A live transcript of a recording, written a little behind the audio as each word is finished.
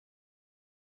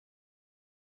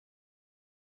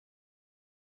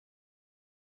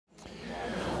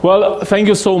Well, thank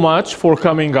you so much for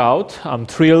coming out. I'm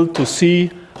thrilled to see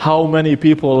how many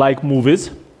people like movies,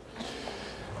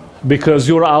 because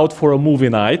you're out for a movie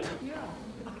night.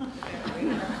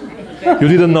 You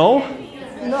didn't know?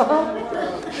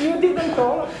 No, you didn't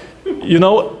know. You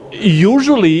know,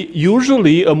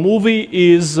 usually a movie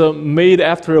is made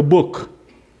after a book.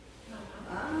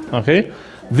 Okay?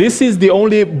 This is the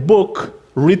only book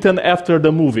written after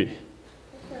the movie.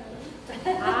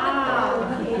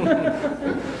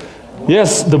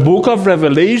 Yes, the book of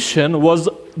Revelation was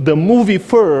the movie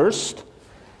first,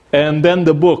 and then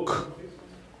the book.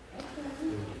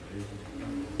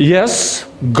 Yes,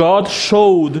 God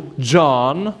showed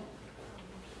John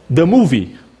the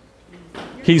movie.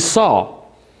 He saw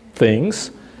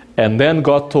things, and then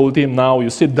God told him, now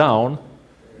you sit down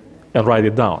and write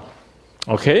it down.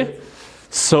 Okay?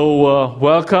 So,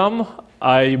 welcome.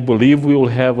 I believe we will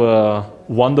have a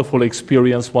wonderful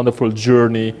experience, wonderful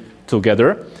journey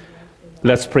together.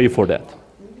 Let's pray for that.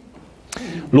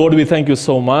 Lord, we thank you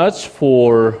so much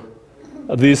for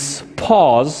this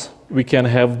pause we can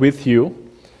have with you.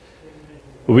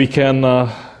 We can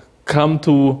come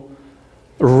to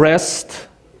rest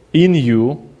in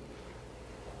you,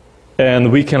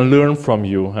 and we can learn from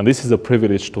you, and this is a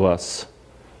privilege to us.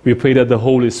 We pray that the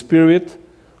Holy Spirit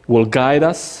will guide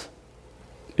us,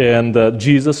 and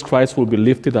Jesus Christ will be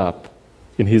lifted up.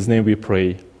 In His name we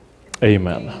pray.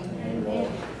 Amen.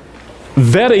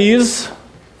 That is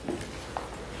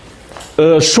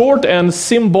a short and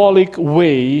symbolic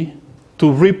way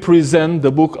to represent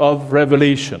the book of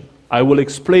Revelation. I will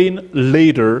explain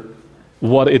later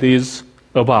what it is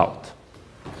about.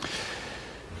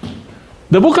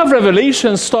 The book of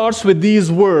Revelation starts with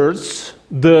these words,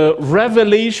 the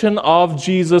revelation of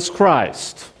Jesus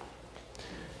Christ.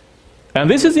 And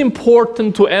this is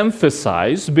important to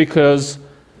emphasize because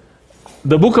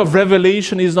the book of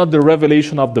Revelation is not the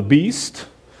revelation of the beast,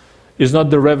 is not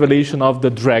the revelation of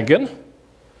the dragon.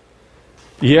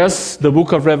 Yes, the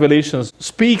book of Revelation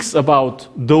speaks about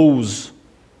those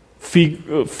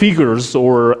figures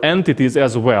or entities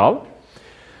as well.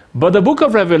 But the book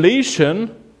of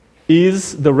Revelation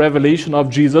is the revelation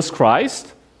of Jesus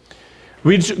Christ,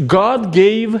 which God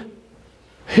gave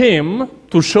Him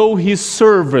to show His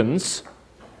servants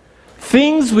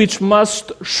things which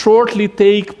must shortly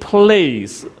take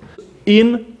place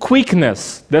in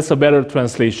quickness. That's a better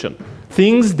translation.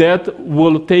 Things that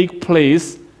will take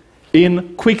place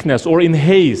in quickness or in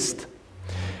haste.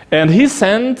 And He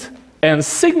sent and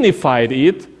signified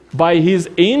it by His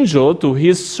angel to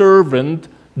His servant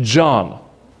John.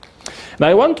 Now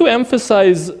I want to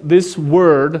emphasize this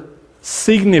word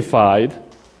signified,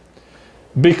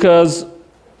 because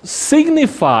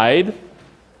signified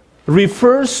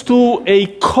refers to a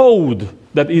code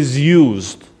that is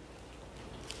used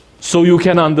so you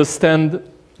can understand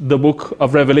the book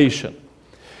of Revelation.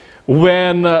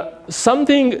 When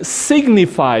something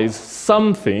signifies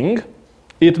something,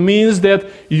 it means that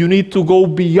you need to go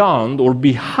beyond or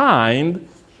behind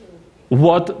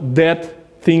what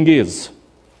that thing is.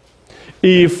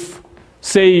 If,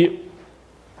 say,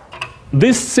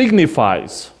 this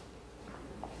signifies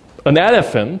an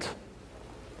elephant,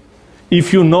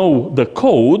 if you know the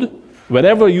code,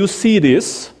 whenever you see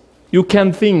this, you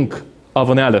can think of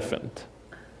an elephant.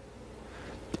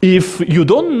 If you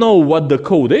don't know what the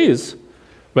code is,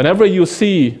 whenever you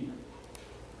see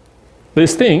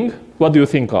this thing, what do you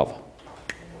think of?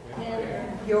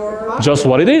 Just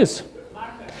what it is.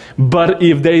 But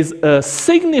if there is a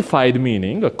signified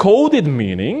meaning, a coded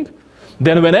meaning,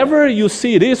 then whenever you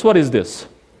see this, what is this?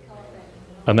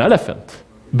 An elephant.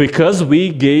 Because we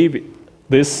gave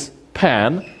this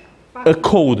pen a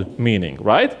code meaning,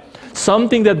 right?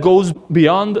 Something that goes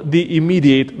beyond the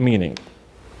immediate meaning.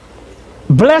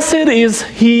 Blessed is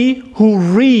he who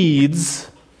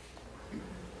reads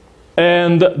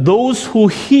and those who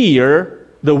hear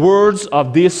the words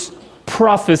of this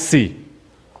prophecy.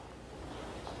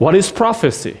 What is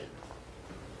prophecy?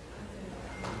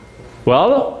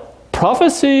 Well,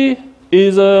 prophecy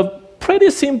is a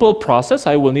pretty simple process.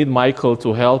 I will need Michael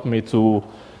to help me to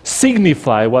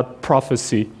signify what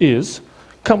prophecy is.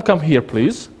 Come here,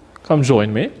 please. Come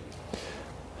join me.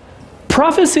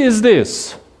 Prophecy is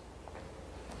this.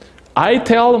 I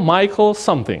tell Michael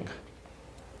something.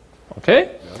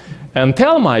 Okay? And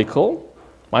tell Michael,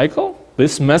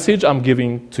 this message I'm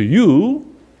giving to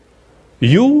you,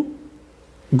 you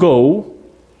go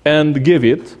and give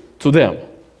it to them.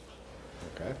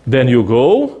 Okay. Then you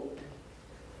go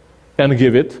and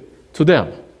give it to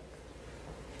them.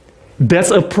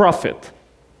 That's a prophet.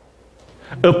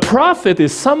 A prophet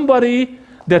is somebody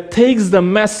that takes the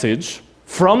message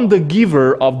from the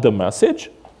giver of the message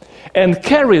and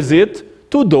carries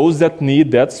it to those that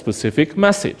need that specific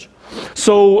message.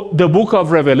 So the book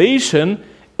of Revelation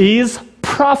is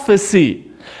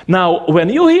prophecy. Now, when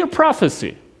you hear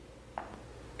prophecy,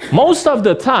 most of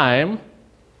the time,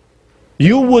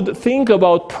 you would think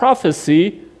about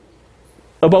prophecy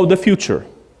about the future.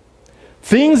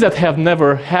 Things that have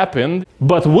never happened,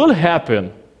 but will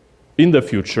happen in the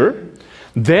future.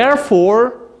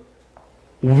 Therefore,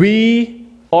 we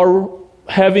are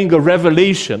having a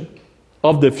revelation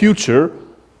of the future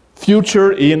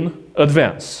in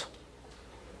advance.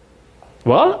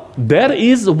 Well, that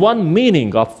is one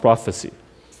meaning of prophecy.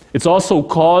 It's also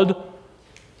called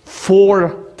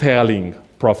foretelling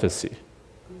prophecy.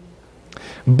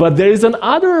 But there is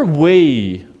another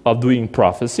way of doing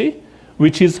prophecy,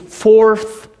 which is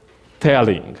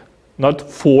forthtelling. Not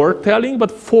foretelling,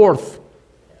 but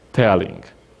forthtelling.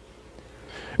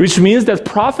 Which means that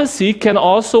prophecy can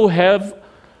also have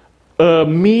a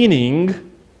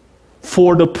meaning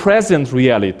for the present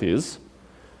realities.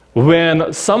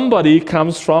 When somebody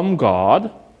comes from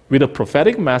God with a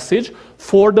prophetic message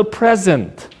for the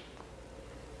present,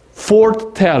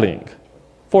 forthtelling.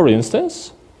 For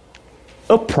instance,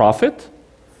 a prophet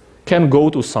can go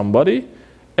to somebody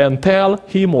and tell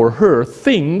him or her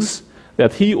things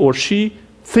that he or she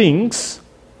thinks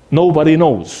nobody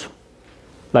knows,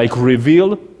 like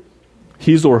reveal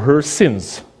his or her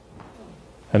sins.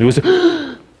 And you will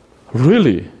say,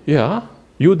 really? Yeah,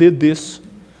 you did this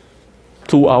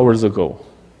 2 hours ago.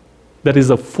 That is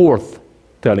a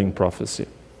forthtelling prophecy.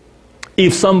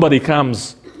 If somebody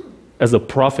comes as a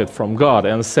prophet from God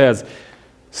and says,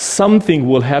 something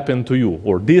will happen to you,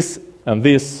 or this and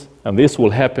this and this will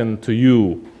happen to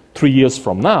you 3 years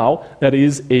from now, that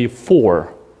is a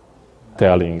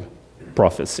foretelling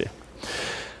prophecy.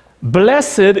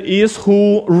 Blessed is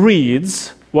who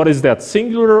reads. What is that,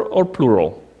 singular or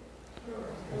plural?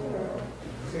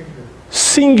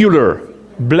 Singular.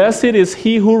 Blessed is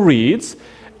he who reads,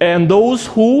 and those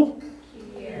who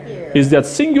hear. Is that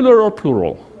singular or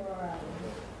plural?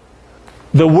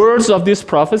 The words of this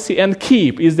prophecy and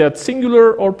keep, is that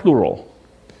singular or plural?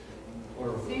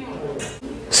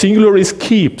 Singular is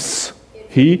keeps.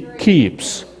 He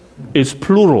keeps. It's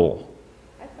plural.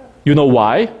 You know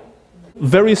why?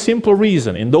 Very simple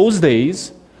reason. In those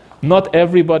days, not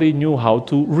everybody knew how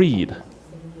to read.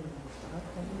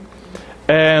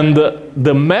 And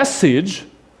the message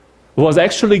was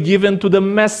actually given to the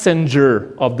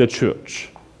messenger of the church.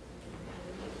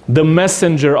 The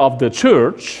messenger of the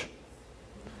church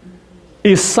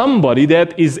is somebody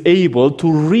that is able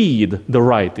to read the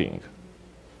writing.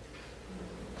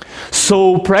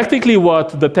 So practically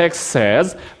what the text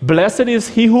says, blessed is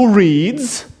he who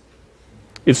reads.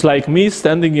 It's like me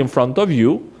standing in front of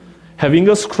you, having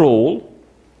a scroll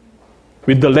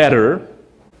with the letter,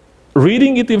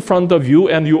 reading it in front of you,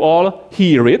 and you all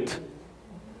hear it,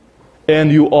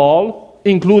 and you all,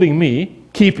 including me,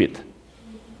 keep it.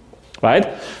 Right?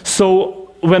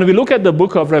 So when we look at the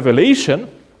book of Revelation,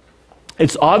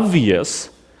 it's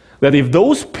obvious that if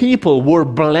those people were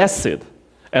blessed,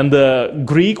 and the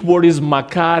Greek word is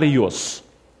makarios,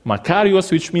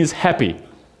 makarios, which means happy.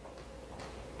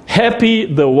 Happy,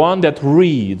 the one that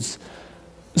reads.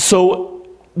 So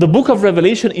the book of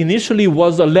Revelation initially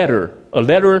was a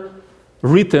letter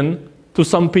written to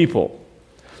some people.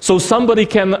 So somebody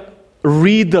can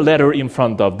read the letter in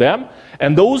front of them,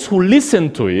 and those who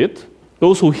listen to it,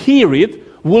 those who hear it,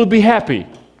 will be happy.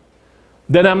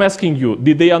 Then I'm asking you,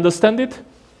 did they understand it?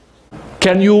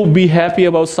 Can you be happy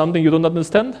about something you don't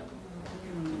understand?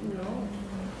 No.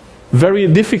 Very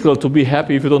difficult to be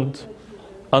happy if you don't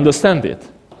understand it.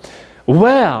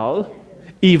 Well,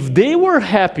 if they were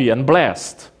happy and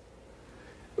blessed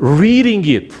reading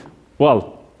it,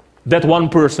 well, that one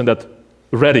person that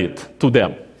read it to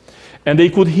them, and they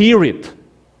could hear it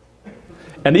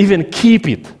and even keep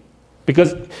it,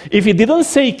 because if it didn't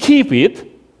say keep it,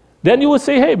 then you would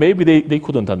say, hey, maybe they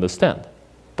couldn't understand.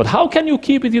 But how can you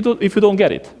keep it if you don't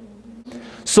get it?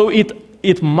 So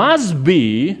it must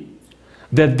be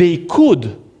that they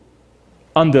could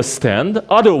understand,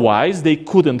 otherwise they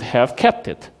couldn't have kept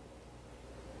it.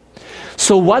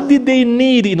 So what did they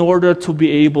need in order to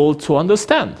be able to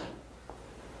understand?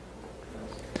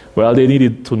 Well, they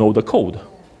needed to know the code.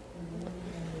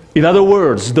 In other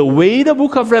words, the way the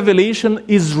book of Revelation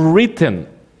is written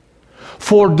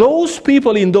for those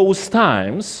people in those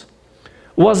times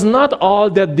was not all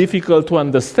that difficult to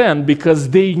understand, because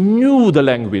they knew the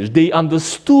language, they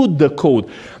understood the code.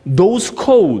 Those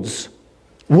codes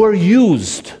were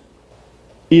used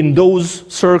in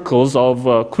those circles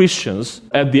of Christians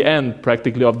at the end,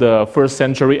 practically, of the first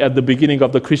century, at the beginning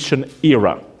of the Christian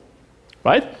era.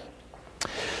 Right?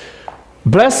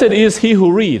 Blessed is he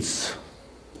who reads.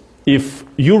 If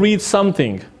you read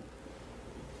something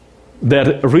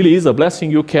that really is a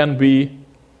blessing, you can be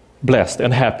blessed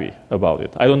and happy about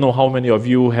it. I don't know how many of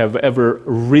you have ever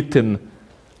written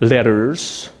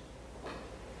letters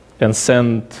and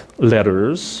sent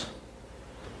letters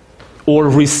or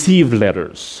received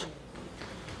letters.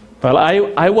 Well,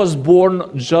 I was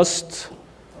born just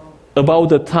about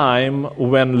the time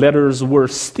when letters were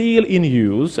still in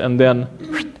use, and then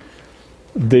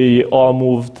they all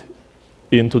moved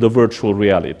into the virtual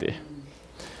reality.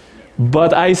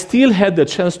 But I still had the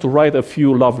chance to write a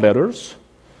few love letters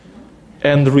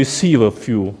and receive a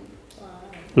few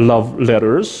love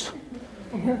letters.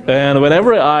 And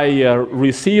whenever I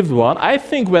received one, I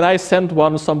think when I sent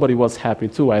one, somebody was happy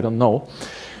too, I don't know.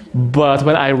 But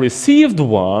when I received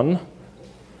one,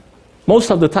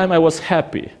 most of the time I was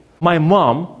happy. My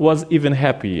mom was even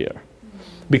happier,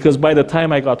 because by the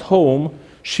time I got home,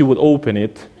 she would open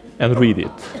it and read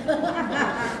it.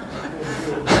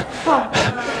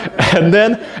 and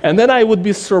then I would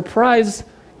be surprised,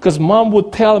 because mom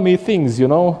would tell me things, you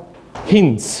know,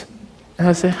 hints. And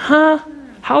I say, huh?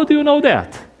 How do you know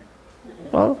that?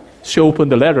 Well, she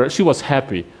opened the letter. She was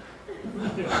happy.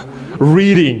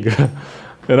 Reading,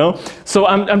 you know. So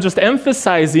I'm just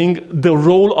emphasizing the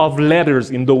role of letters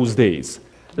in those days.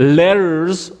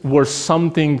 Letters were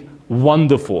something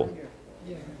wonderful.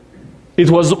 It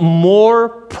was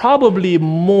probably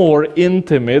more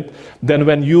intimate than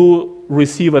when you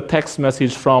receive a text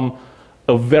message from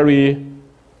a very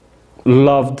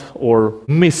loved or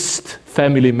missed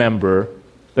family member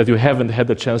that you haven't had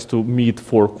the chance to meet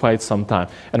for quite some time.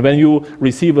 And when you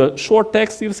receive a short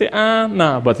text, you say,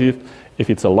 nah. But if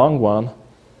it's a long one,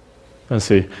 and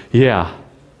say, yeah,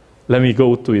 let me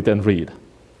go to it and read.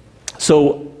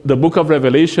 So the book of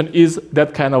Revelation is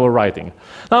that kind of a writing.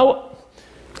 Now,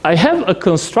 I have a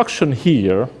construction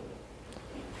here,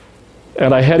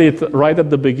 and I had it right at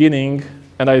the beginning,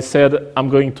 and I said I'm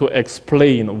going to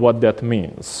explain what that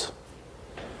means.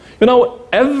 You know,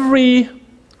 every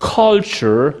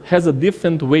culture has a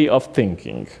different way of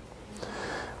thinking.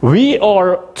 We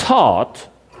are taught,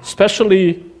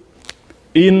 especially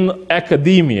in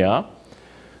academia,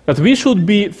 that we should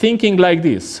be thinking like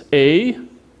this: A,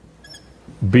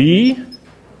 B,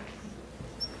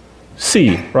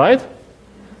 C, right?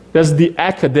 That's the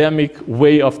academic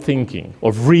way of thinking,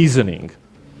 of reasoning,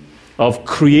 of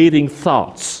creating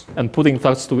thoughts and putting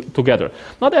thoughts together.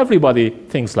 Not everybody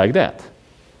thinks like that.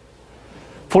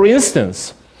 For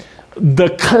instance,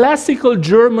 the classical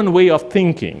German way of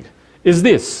thinking is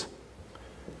this: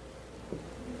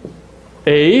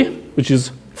 A, which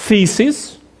is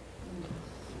thesis,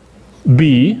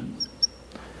 B,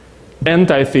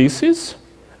 antithesis,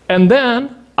 and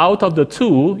then out of the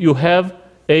two you have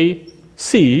a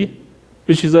C,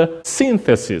 which is a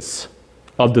synthesis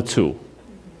of the two.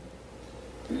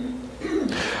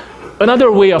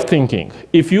 Another way of thinking: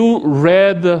 if you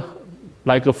read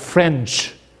like a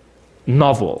French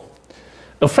novel,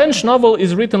 a French novel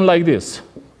is written like this: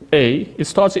 A, it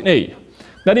starts in A,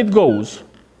 then it goes,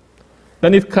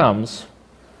 then it comes,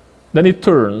 then it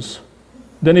turns,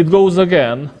 then it goes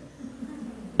again,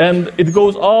 and it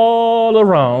goes all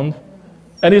around,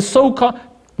 and it's so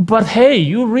but hey,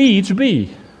 you reach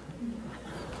B.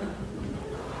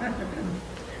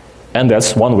 And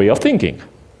that's one way of thinking.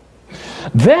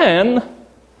 Then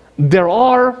there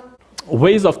are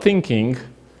ways of thinking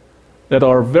that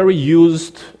are very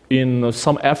used in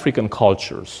some African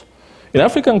cultures. In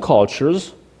African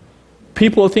cultures,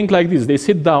 people think like this. They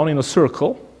sit down in a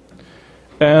circle,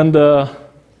 and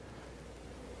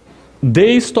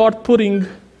they start putting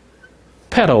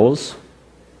petals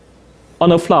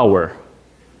on a flower.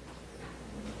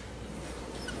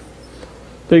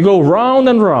 They go round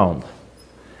and round.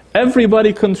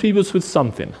 Everybody contributes with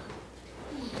something.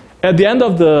 At the end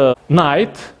of the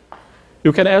night,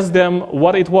 you can ask them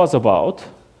what it was about,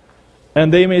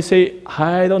 and they may say,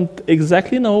 I don't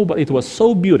exactly know, but it was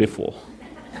so beautiful.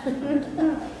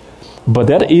 But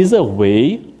that is a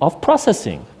way of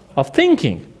processing, of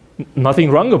thinking.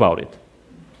 Nothing wrong about it.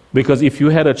 Because if you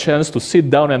had a chance to sit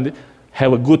down and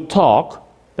have a good talk,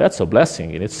 that's a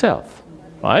blessing in itself,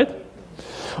 right?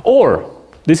 Or,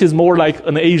 this is more like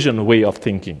an Asian way of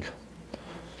thinking.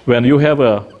 When you have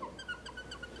a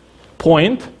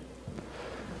point,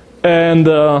 and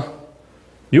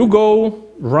you go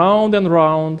round and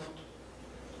round,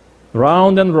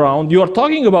 round and round. You are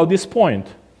talking about this point.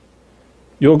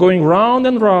 You're going round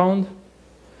and round,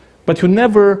 but you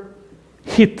never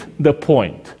hit the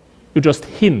point. You just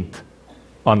hint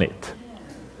on it.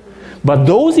 But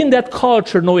those in that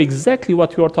culture know exactly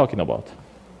what you are talking about.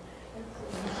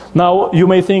 Now, you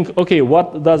may think, okay,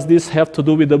 what does this have to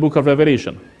do with the book of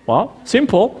Revelation? Well,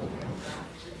 simple.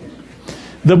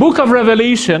 The book of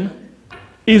Revelation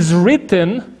is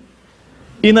written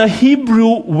in a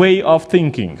Hebrew way of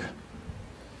thinking.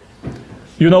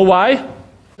 You know why?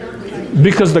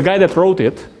 Because the guy that wrote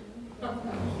it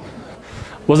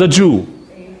was a Jew.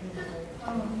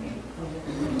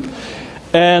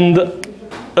 And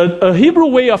a Hebrew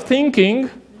way of thinking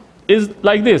is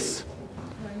like this.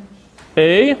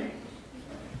 A,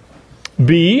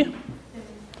 B,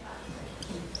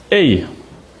 A.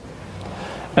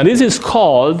 And this is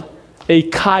called a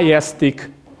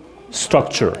chiastic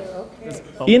structure.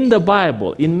 In the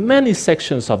Bible, in many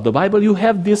sections of the Bible, you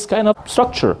have this kind of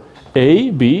structure. A,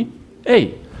 B,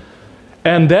 A.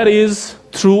 And that is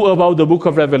true about the book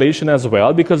of Revelation as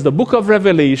well, because the book of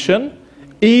Revelation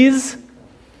is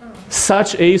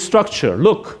such a structure.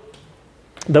 Look,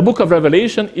 the book of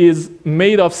Revelation is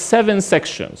made of 7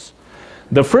 sections.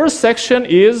 The first section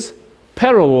is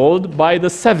paralleled by the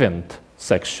 7th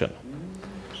section.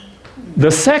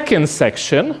 The second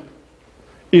section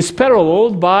is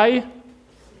paralleled by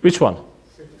which one?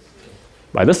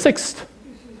 By the 6th.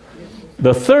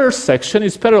 The third section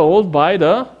is paralleled by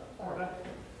the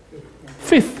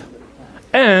 5th.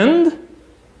 And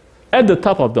at the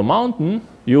top of the mountain,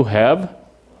 you have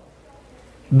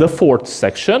the 4th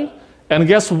section. And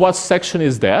guess what section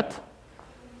is that?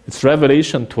 It's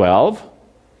Revelation 12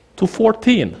 to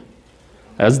 14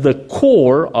 as the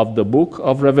core of the book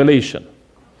of Revelation.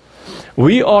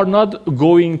 We are not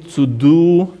going to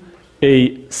do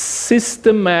a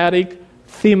systematic,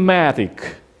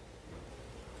 thematic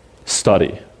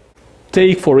study.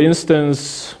 Take, for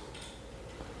instance,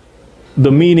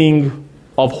 the meaning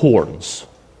of horns.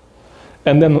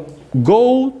 And then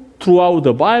go throughout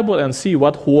the Bible and see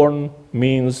what horn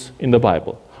means in the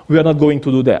Bible. We are not going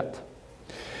to do that.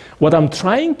 What I'm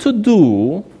trying to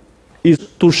do is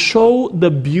to show the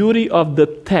beauty of the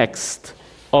text,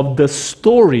 of the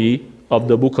story of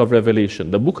the book of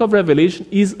Revelation. The book of Revelation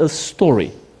is a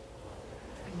story.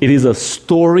 It is a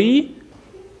story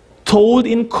told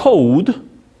in code,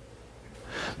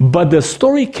 but the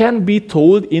story can be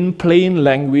told in plain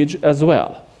language as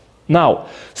well. Now,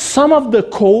 some of the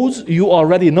codes you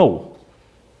already know.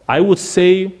 I would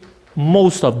say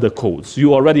most of the codes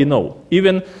you already know.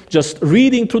 Even just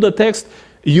reading through the text,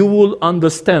 you will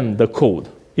understand the code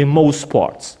in most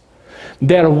parts.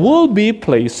 There will be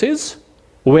places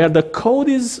where the code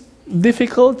is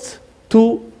difficult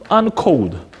to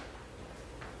uncode.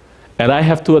 And I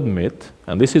have to admit,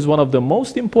 and this is one of the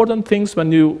most important things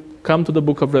when you come to the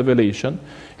book of Revelation,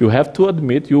 you have to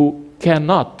admit you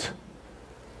cannot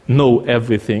know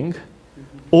everything,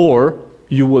 or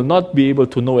you will not be able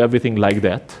to know everything like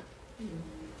that.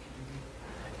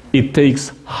 It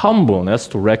takes humbleness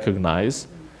to recognize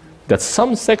that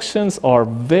some sections are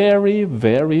very,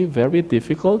 very, very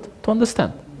difficult to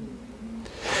understand.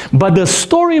 But the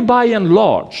story, by and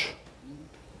large,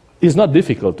 is not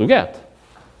difficult to get.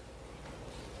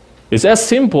 It's as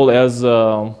simple as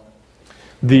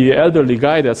the elderly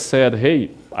guy that said,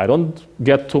 hey, I don't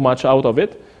get too much out of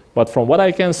it, but from what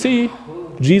I can see,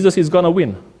 Jesus is going to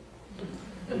win.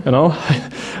 You know?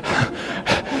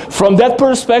 From that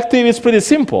perspective, it's pretty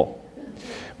simple.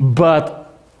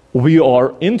 But we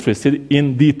are interested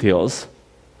in details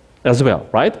as well,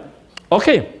 right?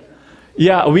 Okay.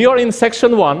 Yeah, we are in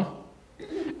section 1.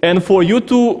 And for you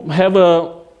to have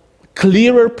a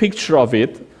clearer picture of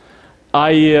it,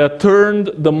 I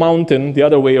turned the mountain the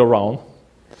other way around.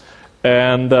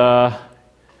 And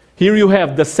here you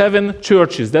have the 7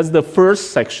 churches. That's the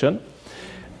first section.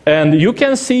 And you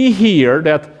can see here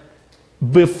that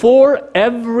before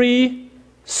every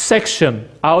section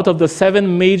out of the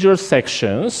 7 major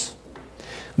sections,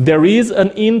 there is an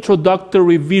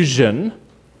introductory vision.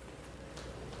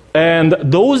 And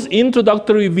those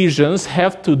introductory visions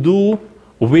have to do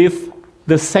with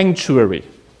the sanctuary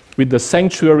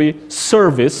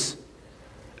service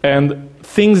and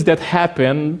things that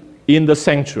happen in the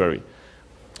sanctuary.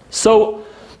 So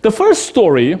the first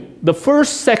story, the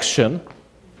first section,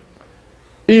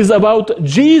 is about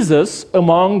Jesus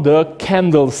among the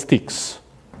candlesticks.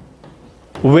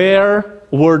 Where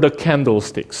were the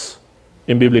candlesticks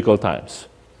in biblical times?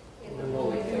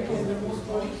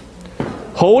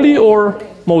 Holy or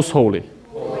most holy?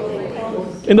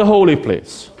 In the holy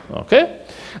place. Okay?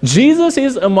 Jesus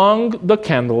is among the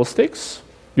candlesticks.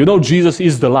 You know, Jesus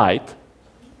is the light.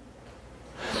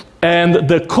 And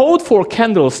the code for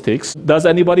candlesticks, does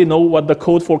anybody know what the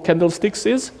code for candlesticks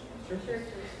is?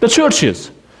 The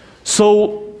churches.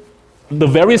 So the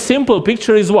very simple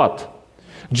picture is what?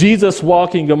 Jesus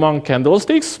walking among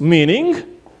candlesticks, meaning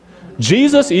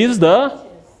Jesus is the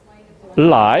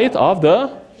light of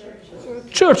the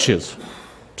churches.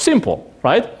 Simple,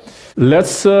 right?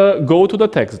 Let's go to the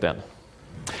text then.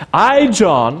 I,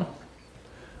 John,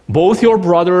 both your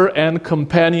brother and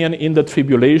companion in the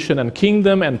tribulation and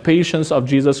kingdom and patience of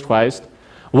Jesus Christ,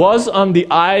 was on the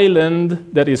island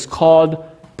that is called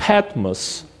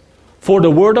Patmos for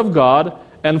the word of God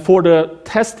and for the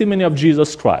testimony of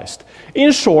Jesus Christ.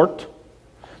 In short,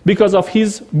 because of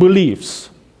his beliefs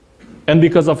and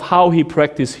because of how he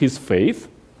practiced his faith,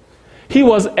 he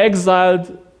was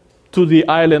exiled to the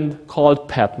island called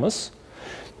Patmos.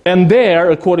 And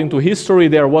there, according to history,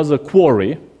 there was a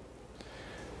quarry.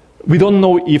 We don't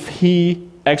know if he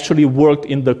actually worked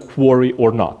in the quarry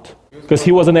or not, because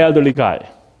he was an elderly guy.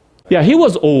 Yeah, he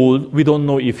was old. We don't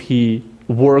know if he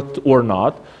worked or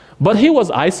not, but he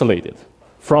was isolated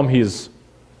from his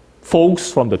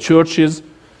folks, from the churches.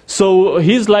 So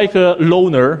he's like a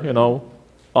loner, you know,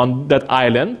 on that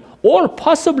island, or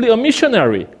possibly a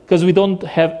missionary, because we don't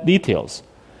have details.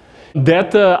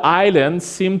 That island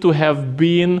seemed to have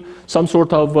been some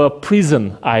sort of a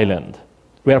prison island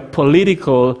where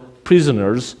political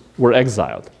prisoners were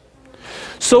exiled.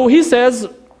 So he says,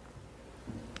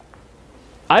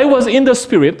 I was in the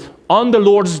Spirit on the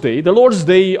Lord's Day. The Lord's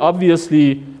Day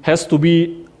obviously has to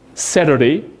be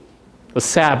Saturday, a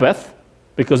Sabbath,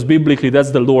 because biblically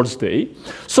that's the Lord's Day.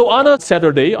 So on a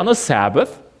Saturday, on a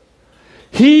Sabbath,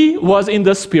 he was in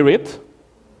the Spirit.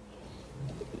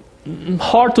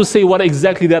 Hard to say what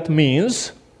exactly that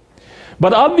means,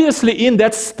 but obviously in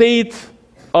that state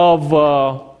of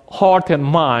heart and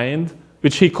mind,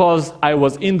 which he calls I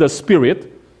was in the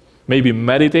Spirit, maybe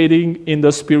meditating in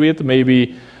the Spirit,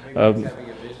 maybe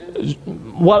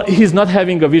well, he's not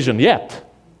having a vision yet.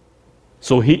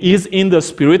 So he is in the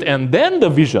Spirit, and then the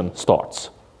vision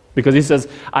starts. Because he says,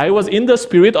 I was in the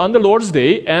Spirit on the Lord's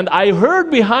Day, and I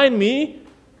heard behind me.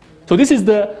 So this is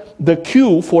the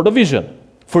cue for the vision.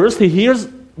 First, he hears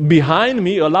behind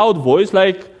me a loud voice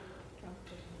like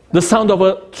the sound of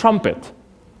a trumpet.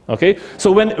 Okay?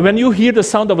 So when you hear the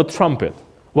sound of a trumpet,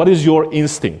 what is your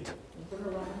instinct?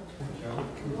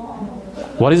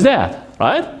 What is that?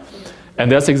 Right?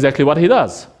 And that's exactly what he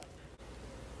does.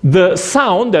 The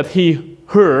sound that he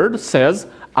heard says,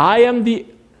 I am the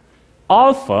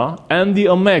Alpha and the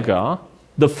Omega,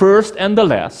 the first and the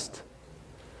last.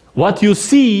 What you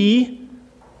see,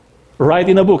 write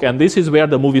in a book. And this is where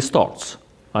the movie starts.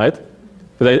 Right?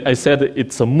 I said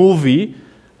it's a movie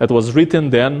that was written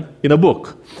then in a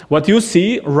book. What you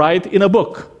see, write in a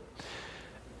book.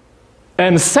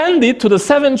 And send it to the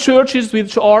 7 churches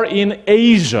which are in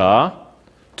Asia,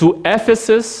 to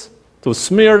Ephesus, to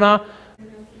Smyrna,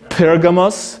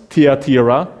 Pergamos,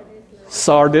 Thyatira,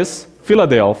 Sardis,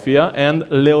 Philadelphia, and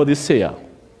Laodicea.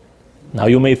 Now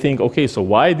you may think, okay, so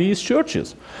why these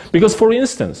churches? Because, for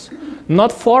instance,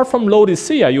 not far from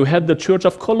Laodicea, you had the church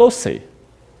of Colossae.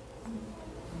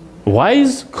 Why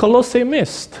is Colossae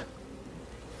missed?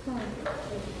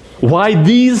 Why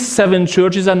these 7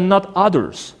 churches and not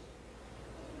others?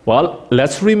 Well,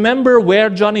 let's remember where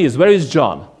John is. Where is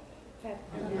John?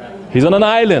 He's on an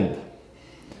island.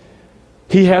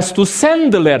 He has to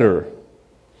send the letter.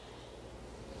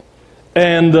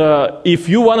 And if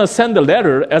you want to send a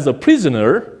letter as a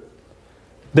prisoner,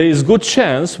 there is good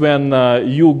chance when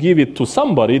you give it to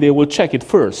somebody, they will check it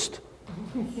first.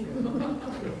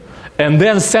 And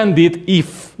then send it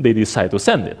if they decide to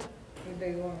send it.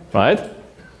 Right?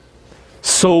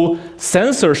 So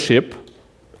censorship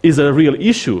is a real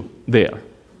issue there.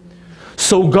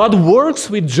 So God works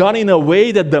with John in a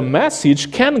way that the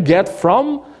message can get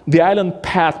from the island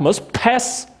Patmos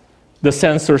past the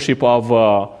censorship of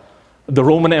the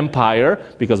Roman Empire,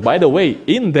 because, by the way,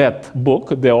 in that book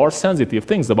there are sensitive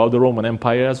things about the Roman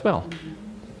Empire as well.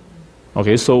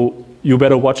 Okay, so you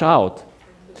better watch out.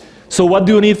 So what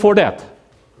do you need for that?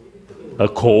 A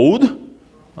code.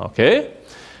 Okay.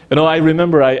 You know, I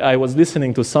remember I was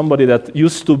listening to somebody that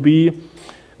used to be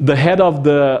the head of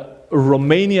the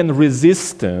Romanian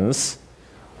resistance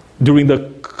during the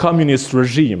communist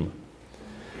regime.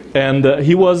 And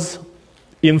he was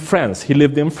in France. He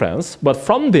lived in France. But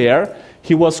from there,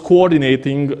 he was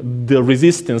coordinating the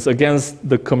resistance against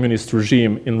the communist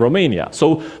regime in Romania.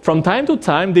 So from time to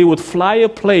time, they would fly a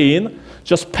plane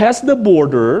just past the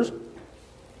border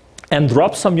and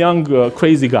drop some young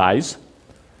crazy guys,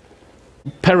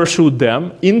 parachute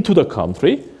them into the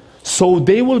country, so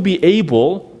they will be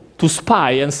able to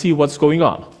spy and see what's going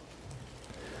on.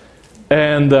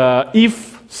 And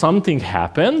if something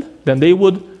happened, then they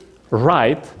would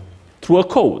write through a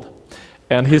code.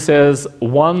 And he says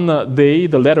one day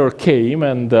the letter came,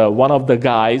 and one of the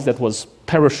guys that was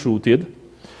parachuted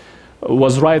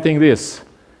was writing this: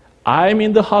 I'm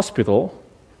in the hospital.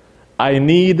 I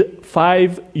need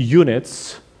 5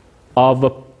 units of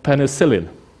penicillin.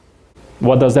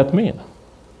 What does that mean?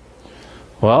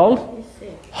 Well,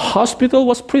 hospital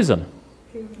was prison.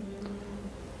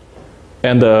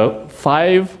 And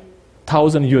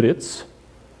 5,000 units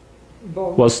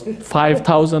was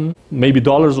 5,000 maybe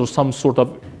dollars or some sort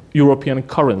of European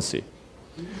currency.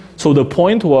 So the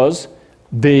point was,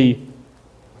 they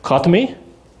caught me,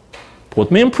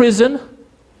 put me in prison,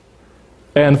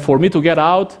 and for me to get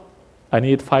out, I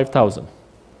need 5,000.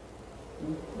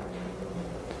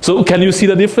 So can you see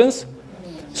the difference?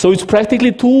 So it's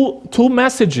practically two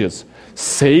messages.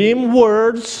 Same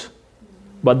words,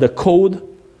 but the code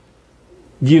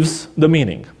gives the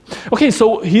meaning. Okay,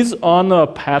 so he's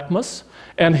on Patmos,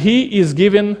 and he is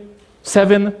given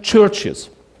 7 churches.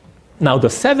 Now, the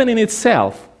 7 in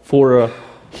itself, for a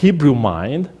Hebrew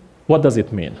mind, what does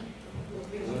it mean?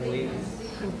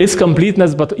 It's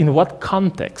completeness, but in what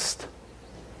context?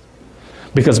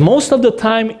 Because most of the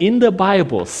time in the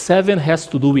Bible, 7 has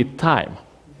to do with time.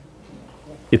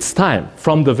 It's time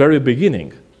from the very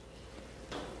beginning.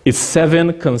 It's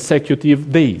 7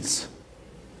 consecutive days.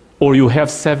 Or you have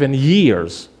 7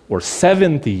 years or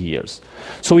 70 years.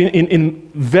 So in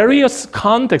various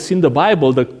contexts in the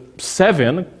Bible, the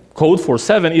 7, code for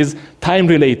 7, is time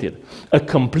related. A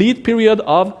complete period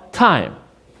of time.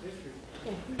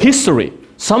 History.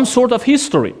 Some sort of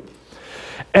history.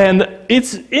 And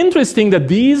it's interesting that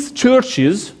these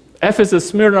churches, Ephesus,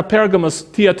 Smyrna, Pergamos,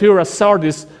 Thyatira,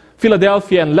 Sardis,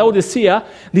 Philadelphia, and Laodicea,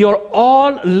 they are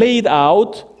all laid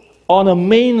out on a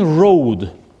main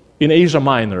road in Asia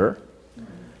Minor.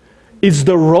 It's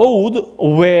the road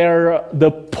where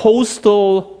the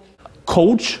postal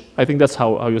coach, I think that's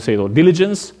how you say it, or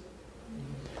diligence,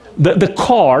 the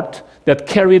cart that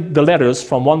carried the letters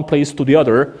from one place to the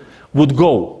other would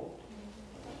go.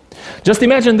 Just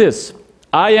imagine this.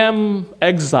 I am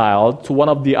exiled to one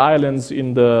of the islands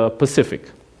in the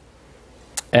Pacific.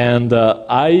 And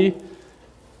I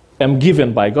am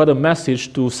given by God a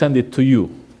message to send it to you.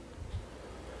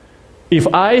 If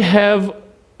I have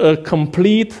a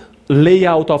complete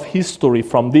layout of history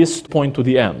from this point to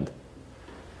the end,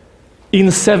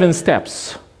 in 7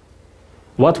 steps,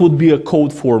 what would be a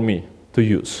code for me to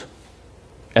use?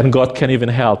 And God can even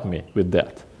help me with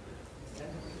that.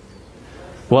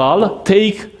 Well,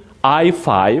 take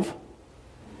I-5,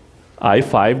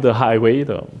 the highway,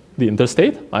 the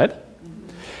interstate, right?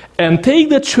 And take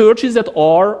the churches that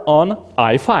are on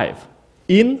I-5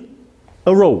 in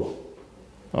a row,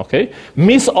 okay?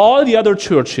 Miss all the other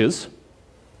churches,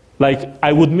 like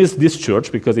I would miss this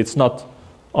church because it's not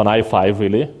on I-5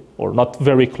 really, or not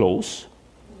very close.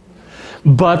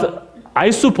 But I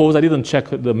suppose, I didn't check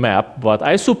the map, but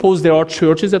I suppose there are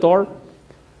churches that are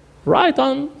right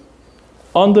on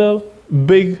the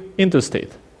big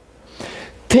interstate.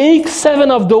 Take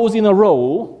 7 of those in a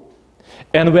row,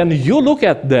 and when you look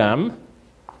at them,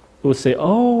 you'll say,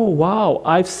 oh, wow,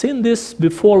 I've seen this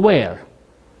before where?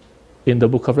 In the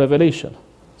book of Revelation.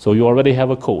 So you already have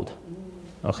a code.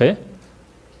 Okay?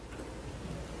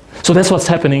 So that's what's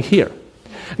happening here.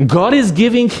 God is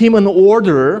giving him an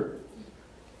order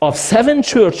of 7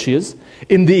 churches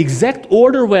in the exact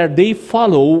order where they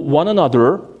follow one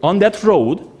another on that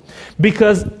road,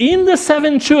 because in the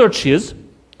 7 churches,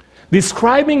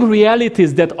 describing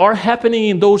realities that are happening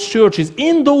in those churches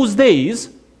in those days,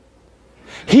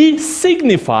 he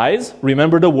signifies,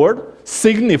 remember the word,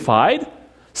 signifies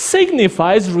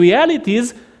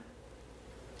realities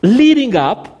leading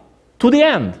up to the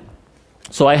end.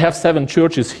 So I have 7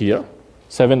 churches here,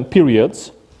 7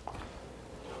 periods.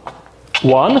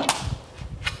 1,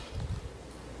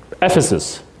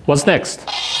 Ephesus. What's next?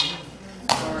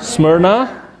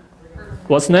 Smyrna.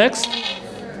 What's next?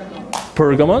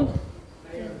 Pergamon.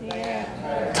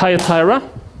 Thyatira.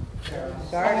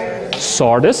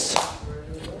 Sardis.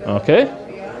 Okay.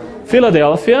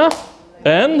 Philadelphia.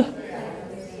 And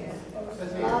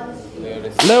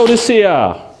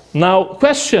Laodicea. Now,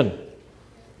 question.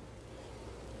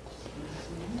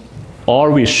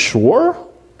 Are we sure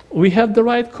we have the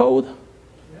right code?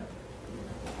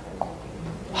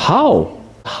 How?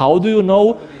 How do you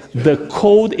know the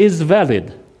code is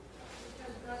valid?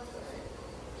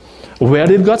 Where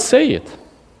did God say it?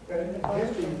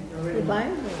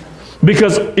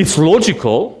 Because it's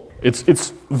logical,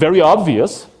 it's very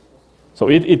obvious, so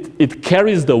it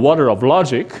carries the water of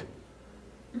logic,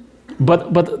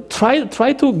 but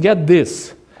try to get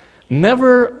this.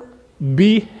 Never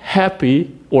be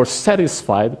happy or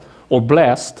satisfied or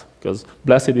blessed, because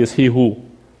blessed is he who,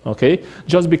 okay,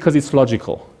 just because it's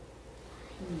logical.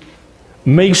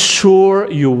 make sure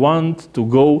you want to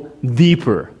go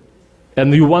deeper.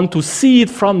 And you want to see it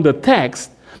from the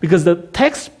text, because the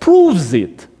text proves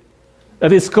it,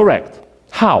 that it's correct.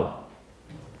 How?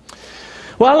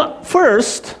 Well,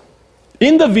 first,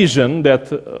 in the vision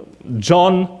that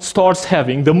John starts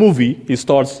having, the movie he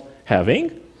starts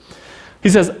having, he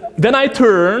says, "Then I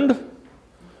turned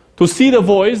to see the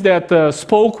voice that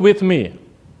spoke with me."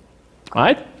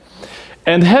 Right?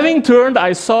 "And having turned,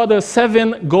 I saw the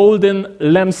 7 golden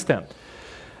lampstands."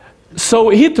 So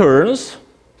he turns,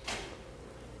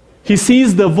 he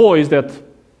sees the voice that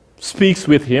speaks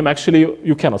with him. Actually,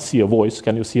 you cannot see a voice.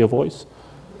 Can you see a voice?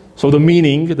 So the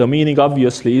meaning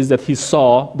obviously is that he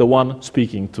saw the one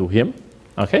speaking to him.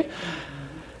 Okay?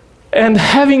 "And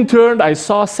having turned, I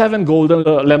saw 7 golden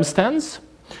lampstands.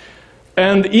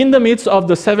 And in the midst of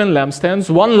the 7 lampstands,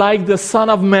 one like the Son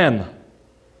of Man."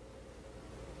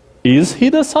 Is he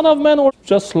the Son of Man or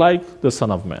just like the Son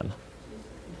of Man?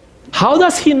 How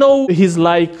does he know he's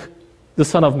like the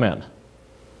Son of Man?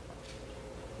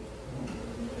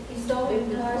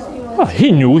 Well,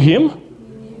 he knew him.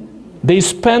 They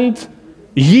spent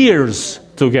years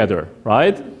together,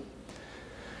 right?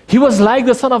 He was like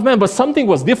the Son of Man, but something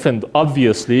was different,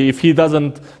 obviously, if he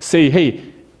doesn't say, "Hey,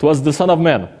 it was the Son of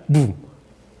Man." Boom.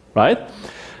 Right?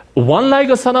 One like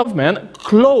a Son of Man,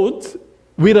 clothed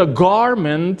with a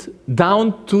garment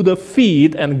down to the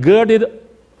feet and girded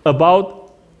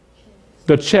about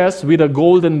the chest with a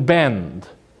golden band.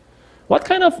 What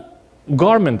kind of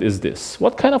garment is this?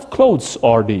 What kind of clothes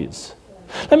are these?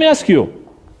 Let me ask you.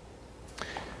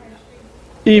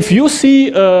 If you see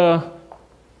a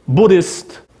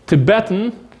Buddhist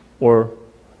Tibetan, or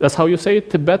that's how you say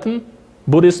it, Tibetan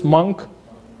Buddhist monk,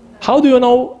 how do you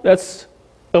know that's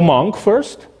a monk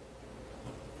first?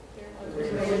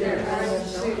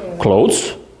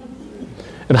 Clothes.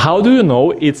 And how do you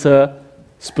know it's a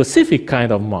specific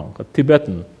kind of monk, a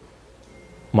Tibetan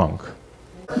monk?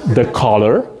 The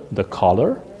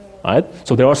color, right?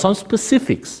 So there are some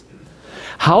specifics.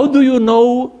 How do you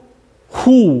know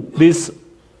who this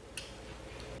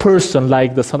person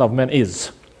like the Son of Man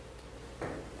is?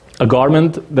 A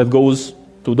garment that goes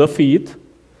to the feet,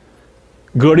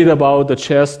 girded about the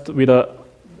chest with a,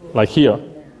 like here,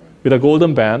 with a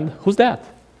golden band. Who's that?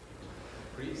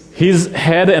 His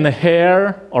head and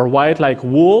hair are white like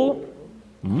wool.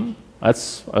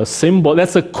 That's a symbol.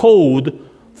 That's a code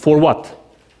for what?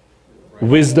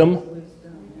 Wisdom.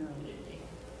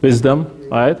 Wisdom,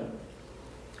 right?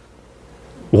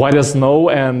 White as snow,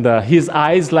 and his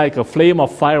eyes like a flame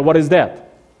of fire. What is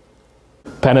that?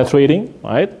 Penetrating,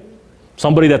 right?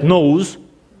 Somebody that knows,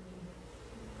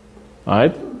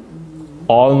 right?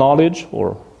 All knowledge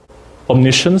or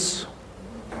omniscience,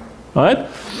 right?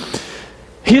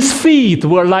 His feet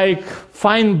were like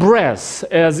fine brass,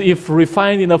 as if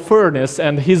refined in a furnace,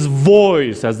 and his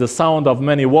voice as the sound of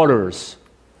many waters.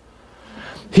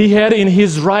 He had in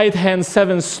his right hand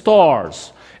 7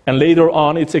 stars. And later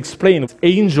on, it's explained,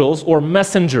 angels or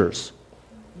messengers.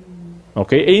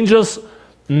 Okay, angels,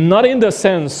 not in the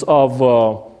sense of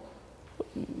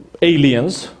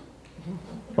aliens,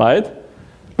 right?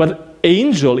 But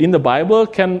angel in the Bible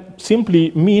can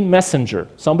simply mean messenger,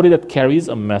 somebody that carries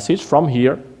a message from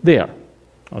here, there.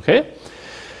 Okay?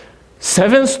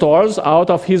 7 stars, out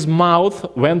of his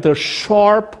mouth went a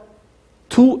sharp,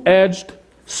 2-edged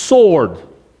sword.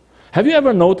 Have you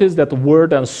ever noticed that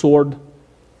word and sword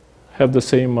have the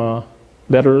same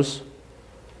letters?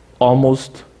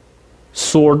 Almost.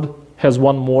 Sword has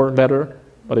one more letter,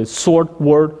 but it's sword,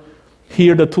 word.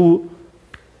 Here the two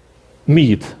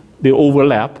meet, they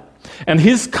overlap. And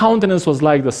his countenance was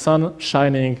like the sun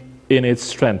shining in its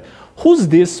strength. Who's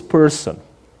this person?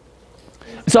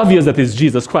 It's obvious that it's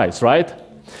Jesus Christ, right?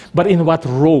 But in what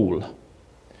role?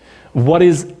 What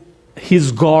is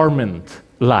his garment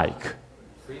like?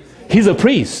 He's a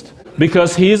priest,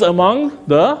 because he is among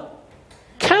the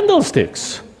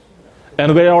candlesticks.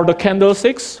 And where are the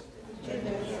candlesticks?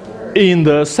 In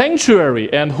the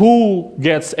sanctuary. And who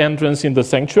gets entrance in the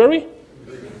sanctuary?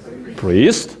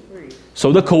 Priest.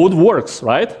 So the code works,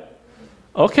 right?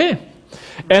 Okay.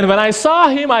 And when I saw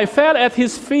him, I fell at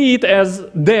his feet as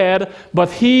dead, but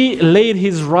he laid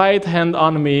his right hand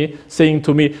on me, saying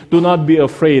to me, "Do not be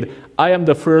afraid. I am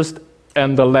the first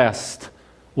and the last."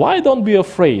 Why don't be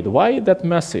afraid? Why that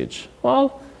message?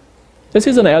 Well, this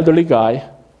is an elderly guy,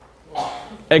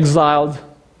 exiled,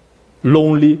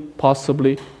 lonely,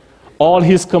 possibly. All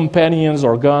his companions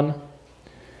are gone.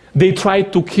 They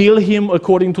tried to kill him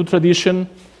according to tradition.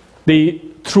 They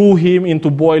threw him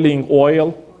into boiling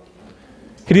oil.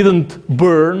 He didn't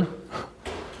burn,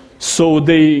 so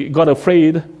they got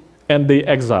afraid and they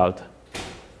exiled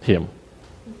him.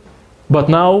 But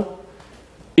now,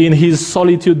 in his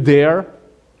solitude there,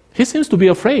 he seems to be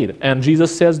afraid. And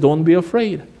Jesus says, don't be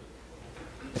afraid.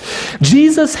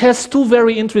 Jesus has two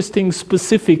very interesting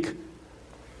specific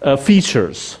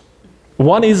features.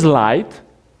 One is light,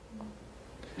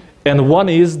 and one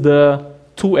is the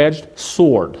two-edged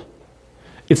sword.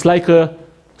 It's like a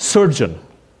surgeon.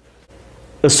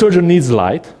 A surgeon needs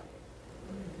light,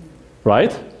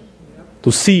 right?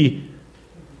 To see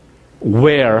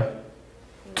where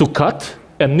to cut,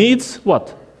 and needs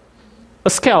what? A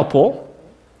scalpel,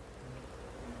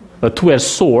 a two-edged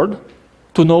sword,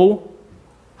 to know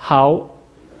how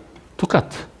to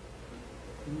cut.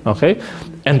 Okay?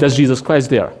 And that's Jesus Christ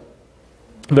there.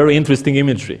 Very interesting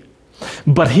imagery.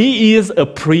 But he is a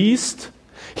priest.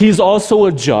 He's also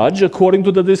a judge, according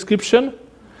to the description.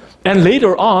 And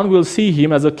later on, we'll see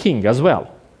him as a king as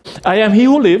well. I am he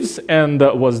who lives and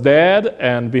was dead,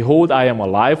 and behold, I am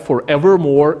alive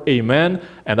forevermore. Amen.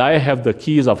 And I have the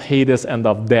keys of Hades and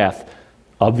of death.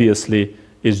 Obviously,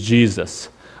 is Jesus.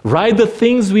 Write the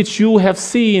things which you have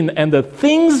seen, and the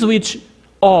things which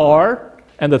are,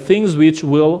 and the things which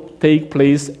will take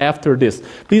place after this.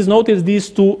 Please notice these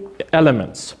two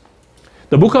elements.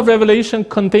 The book of Revelation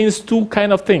contains two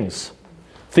kind of things.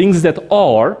 Things that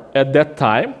are at that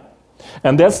time,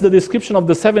 and that's the description of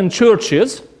the seven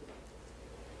churches.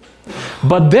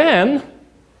 But then,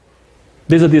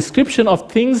 there's a description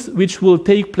of things which will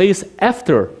take place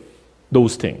after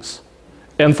those things.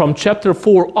 And from chapter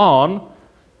 4 on,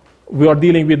 we are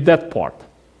dealing with that part.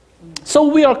 So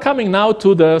we are coming now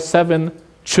to the seven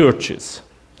churches.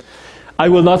 I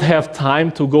will not have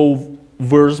time to go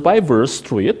verse by verse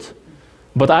through it,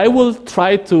 but I will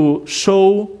try to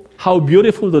show how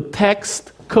beautiful the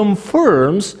text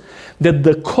confirms that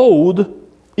the code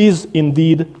is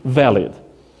indeed valid.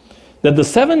 That the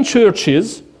seven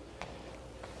churches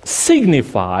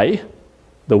signify,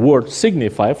 the word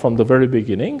signify from the very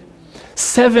beginning,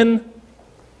 seven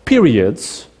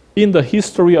periods in the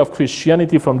history of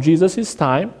Christianity from Jesus'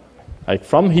 time, like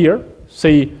from here,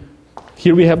 say,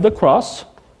 here we have the cross,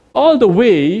 all the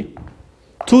way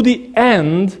to the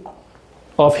end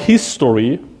of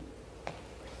history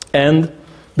and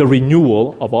the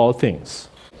renewal of all things.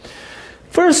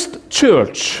 First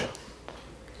church,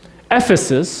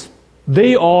 Ephesus,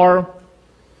 they are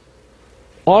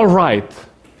all right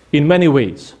in many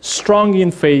ways, strong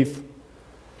in faith,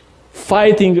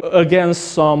 fighting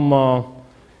against some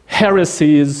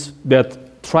heresies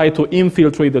that try to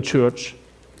infiltrate the church.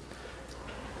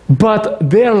 But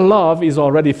their love is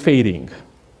already fading.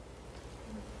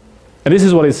 And this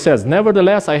is what it says.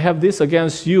 Nevertheless, I have this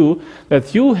against you,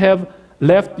 that you have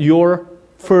left your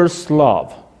first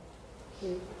love.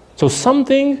 So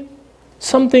something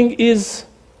is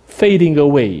fading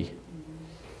away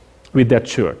with that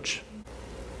church.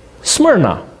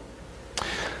 Smyrna.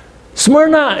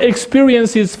 Smyrna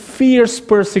experiences fierce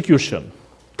persecution.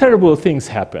 Terrible things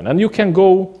happen, and you can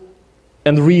go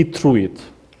and read through it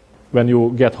when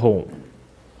you get home.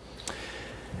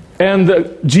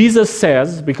 And Jesus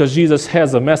says, because Jesus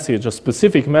has a message, a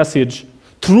specific message,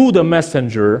 through the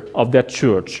messenger of that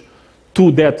church,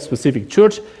 to that specific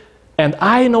church, and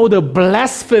I know the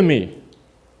blasphemy,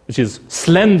 which is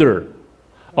slander,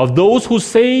 of those who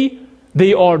say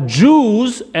they are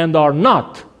Jews and are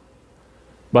not,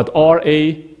 but are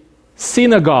a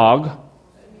synagogue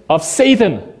of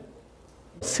Satan.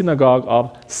 Synagogue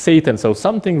of Satan. So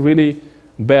something really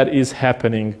bad is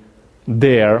happening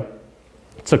there.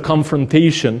 It's a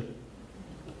confrontation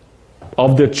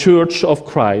of the Church of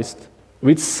Christ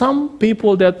with some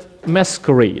people that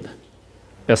masquerade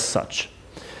as such.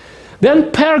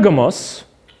 Then Pergamos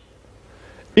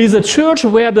is a church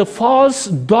where the false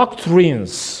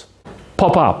doctrines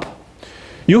pop up.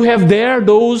 You have there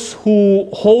those who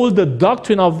hold the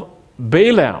doctrine of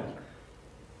Balaam.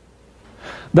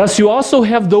 Thus you also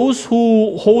have those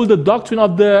who hold the doctrine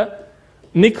of the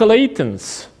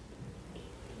Nicolaitans.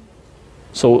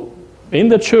 So in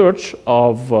the church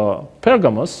of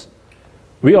Pergamos,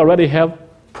 we already have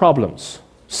problems,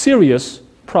 serious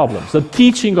problems. The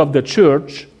teaching of the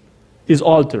church is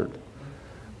altered.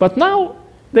 But now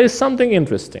there's something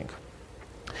interesting.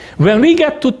 When we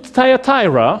get to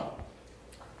Thyatira,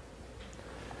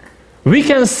 we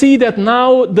can see that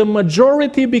now the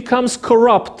majority becomes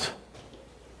corrupt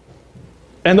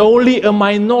and only a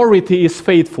minority is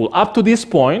faithful. Up to this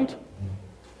point,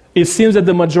 it seems that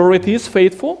the majority is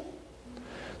faithful.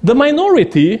 The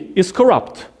minority is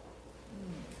corrupt.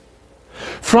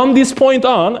 From this point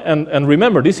on, and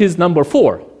remember, this is number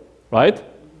 4, right?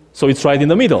 So it's right in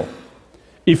the middle.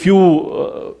 If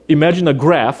you imagine a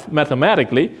graph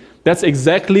mathematically, that's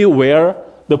exactly where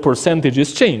the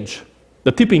percentages change,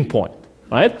 the tipping point.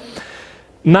 right?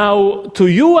 Now, to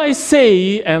you I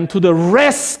say, and to the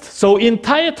rest, so in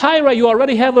Thyatira you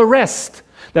already have a rest.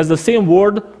 That's the same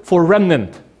word for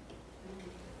remnant.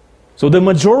 So the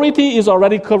majority is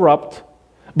already corrupt,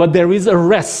 but there is a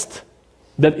rest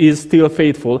that is still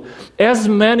faithful. As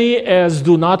many as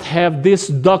do not have this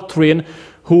doctrine,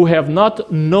 who have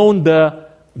not known the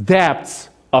depths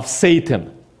of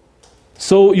Satan.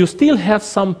 So you still have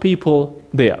some people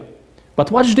there.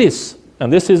 But watch this,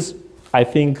 and this is, I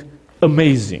think,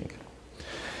 amazing.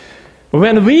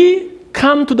 When we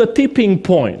come to the tipping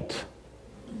point,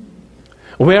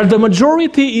 where the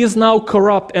majority is now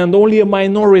corrupt and only a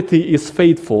minority is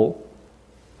faithful,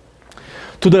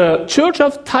 to the church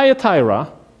of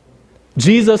Thyatira,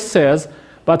 Jesus says,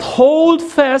 but hold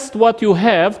fast what you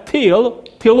have till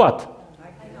what?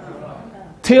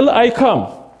 Till I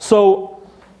come. So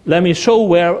let me show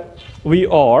where we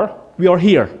are. We are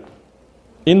here,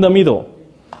 in the middle.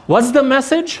 What's the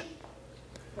message?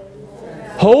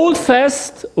 Hold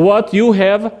fast what you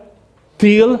have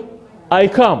till I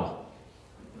come.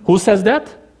 Who says that?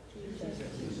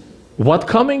 What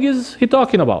coming is he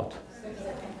talking about?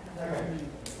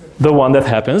 The one that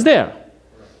happens there.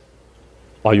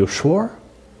 Are you sure?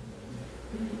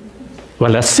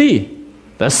 Well, let's see.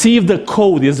 Let's see if the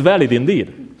code is valid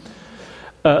indeed.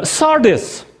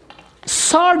 Sardis.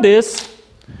 Sardis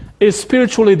is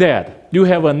spiritually dead. You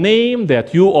have a name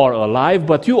that you are alive,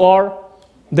 but you are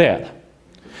dead.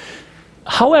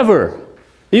 However,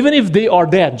 even if they are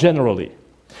dead generally,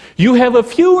 you have a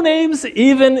few names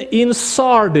even in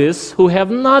Sardis who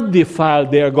have not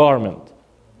defiled their garment.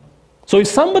 So if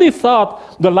somebody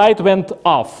thought the light went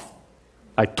off,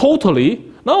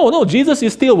 no, Jesus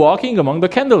is still walking among the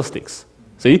candlesticks.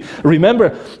 See,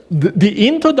 remember, the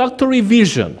introductory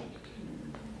vision,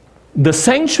 the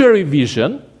sanctuary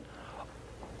vision,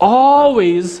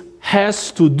 always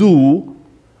has to do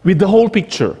with the whole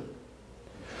picture.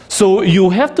 So you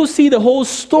have to see the whole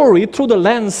story through the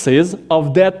lenses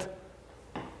of that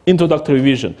introductory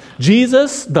vision.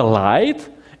 Jesus, the light,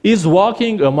 is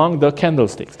walking among the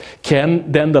candlesticks.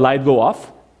 Can then the light go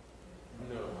off?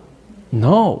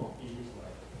 No.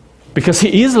 Because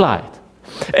he is light.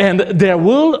 And there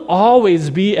will always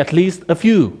be at least a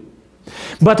few.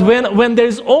 But when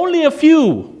there's only a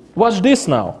few, watch this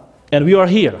now. And we are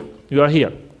here. You are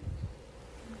here.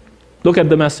 Look at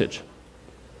the message.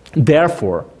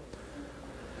 Therefore,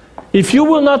 if you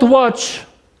will not watch,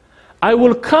 I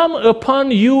will come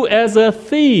upon you as a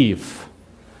thief,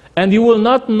 and you will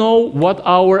not know what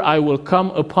hour I will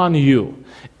come upon you.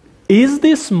 Is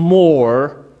this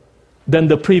more than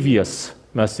the previous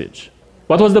message?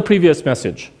 What was the previous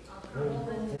message?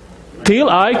 Till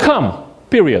I come,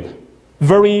 period.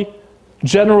 Very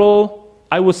general,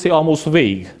 I would say almost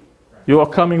vague. You are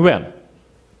coming when?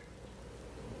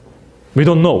 We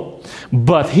don't know.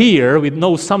 But here we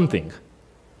know something.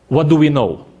 What do we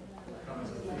know?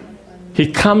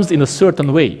 He comes in a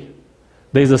certain way.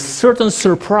 There is a certain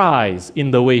surprise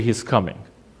in the way he's coming.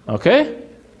 Okay?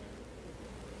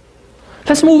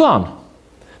 Let's move on.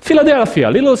 Philadelphia,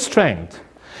 little strength.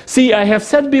 See, I have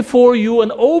set before you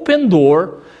an open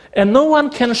door, and no one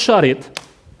can shut it.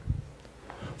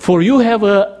 For you have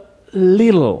a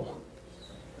little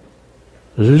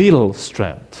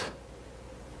strength.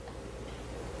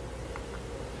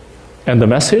 And the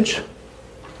message?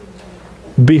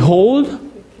 Behold,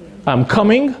 I'm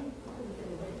coming.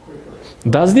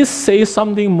 Does this say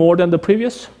something more than the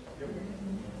previous?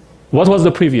 What was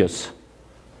the previous?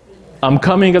 I'm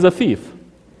coming as a thief.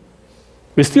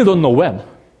 We still don't know when.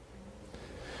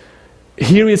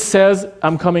 Here it says,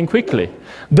 I'm coming quickly.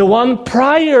 The one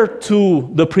prior to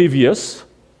the previous,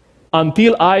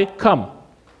 until I come.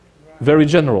 Very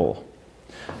general.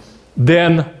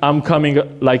 Then I'm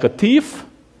coming like a thief.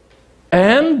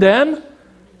 And then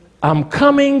I'm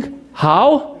coming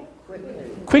how?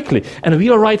 Quickly. And we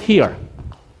are right here.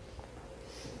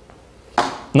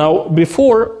 Now,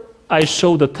 before I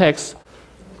show the text,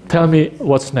 tell me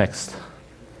what's next.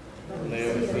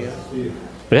 Laodicea.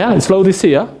 Yeah, it's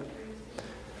Laodicea.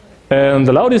 And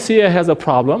the Laodicea has a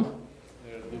problem.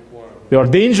 They are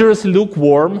dangerously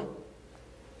lukewarm.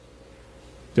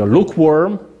 They are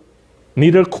lukewarm,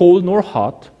 neither cold nor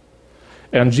hot.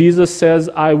 And Jesus says,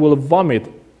 I will vomit.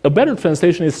 A better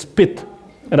translation is spit.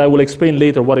 And I will explain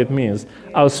later what it means.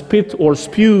 I'll spit or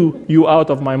spew you out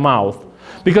of my mouth.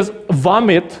 Because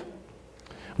vomit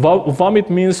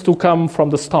means to come from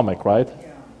the stomach, right?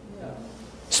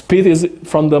 Spit is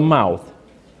from the mouth,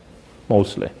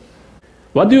 mostly.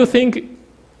 What do you think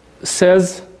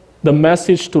says the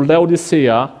message to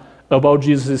Laodicea about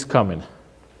Jesus' coming?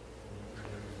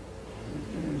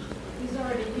 He's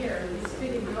already here. He's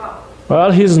spitting you out.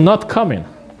 Well, he's not coming.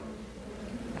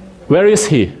 Where is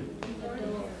he?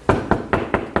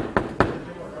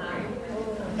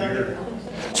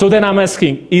 So then I'm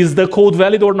asking, is the code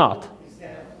valid or not?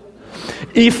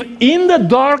 If in the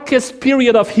darkest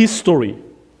period of history,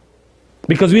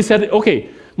 because we said, okay,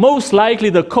 most likely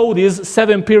the code is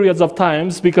 7 periods of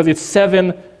times because it's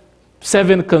seven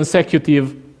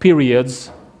consecutive periods.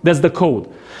 That's the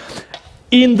code.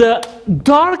 In the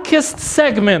darkest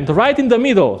segment, right in the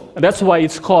middle, and that's why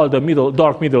it's called the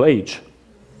dark middle age.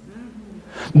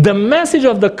 The message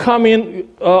of the coming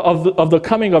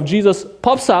of Jesus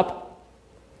pops up,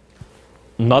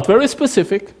 not very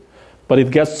specific, but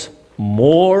it gets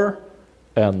more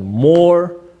and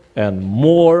more and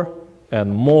more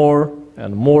and more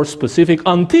and more specific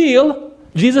until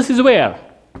Jesus is where?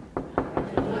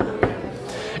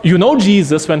 You know,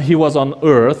 Jesus, when he was on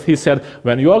earth, he said,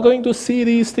 when you are going to see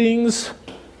these things,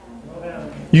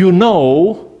 you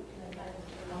know,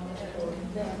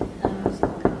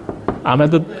 I'm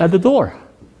at the door.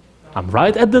 I'm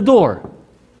right at the door.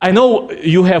 I know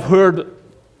you have heard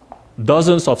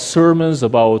dozens of sermons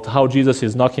about how Jesus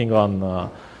is knocking on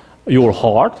your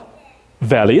heart.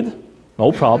 Valid,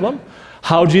 no problem.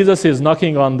 How Jesus is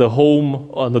knocking on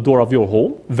the door of your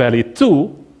home. Valid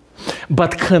too.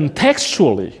 But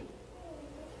contextually,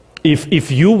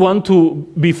 if you want to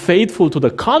be faithful to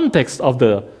the context of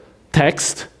the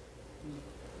text,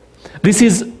 this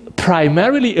is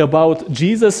primarily about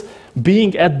Jesus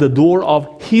being at the door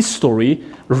of history,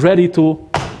 ready to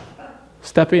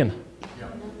step in.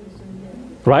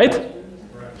 Right?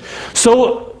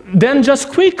 So then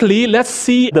just quickly, let's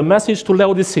see the message to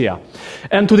Laodicea.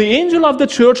 And to the angel of the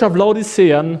church of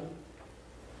Laodicea,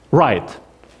 write,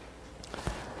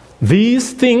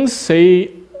 these things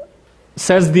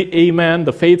says the Amen,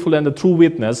 the faithful and the true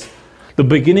witness, the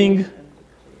beginning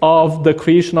of the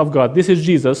creation of God. This is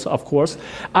Jesus, of course.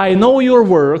 I know your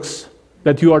works,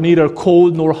 that you are neither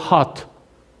cold nor hot.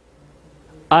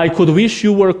 I could wish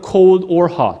you were cold or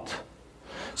hot.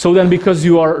 So then, because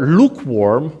you are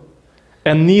lukewarm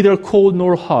and neither cold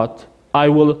nor hot, I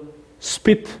will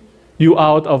spit you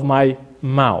out of my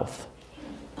mouth.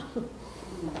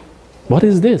 What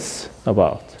is this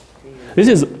about? This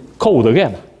is code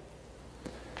again.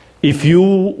 If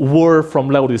you were from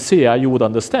Laodicea, you would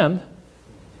understand.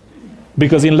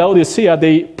 Because in Laodicea,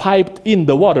 they piped in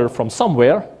the water from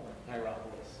somewhere.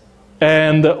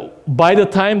 And by the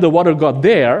time the water got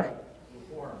there,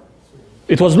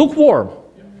 it was lukewarm.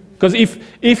 Because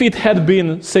if it had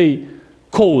been, say,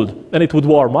 cold, then it would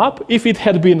warm up. If it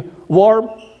had been warm,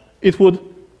 it would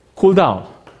cool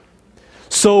down.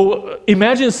 So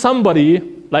imagine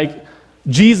somebody like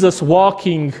Jesus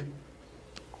walking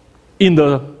in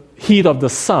the heat of the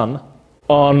sun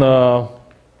on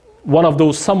one of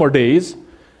those summer days,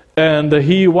 and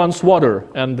he wants water,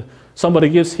 and somebody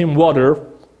gives him water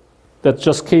that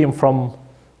just came from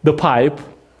the pipe,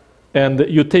 and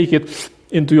you take it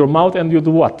into your mouth and you do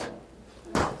what?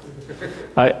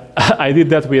 I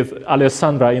did that with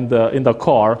Alessandra in the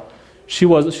car. She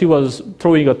was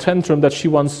throwing a tantrum that she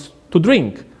wants to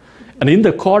drink, and in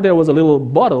the car there was a little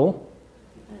bottle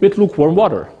with lukewarm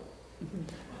water.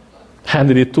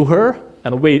 Handed it to her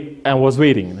and was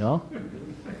waiting, you know,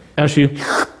 and she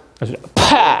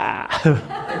pah!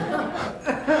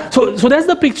 So that's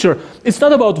the picture. It's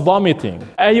not about vomiting.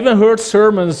 I even heard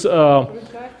sermons where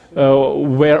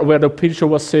the preacher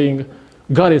was saying,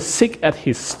 God is sick at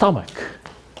his stomach.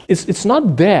 It's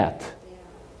not that.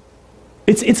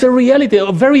 It's a reality,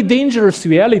 a very dangerous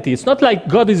reality. It's not like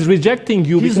God is rejecting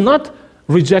you. He's not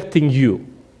rejecting you.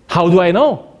 How do I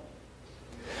know?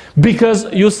 Because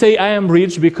you say, I am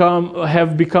rich,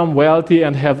 have become wealthy,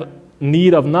 and have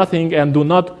need of nothing, and do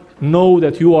not know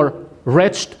that you are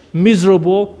wretched,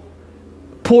 miserable,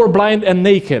 poor, blind, and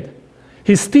naked.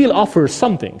 He still offers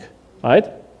something, right?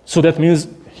 So that means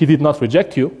he did not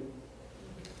reject you.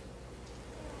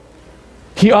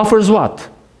 He offers what?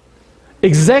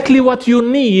 Exactly what you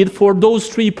need for those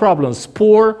three problems.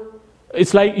 Poor,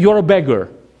 it's like you're a beggar.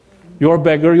 You're a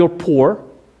beggar, you're poor,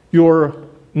 you're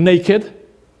naked,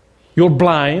 you're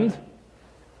blind,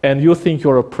 and you think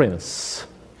you're a prince.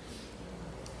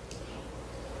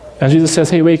 And Jesus says,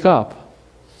 hey, wake up.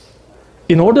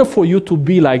 In order for you to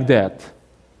be like that,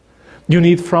 you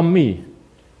need from me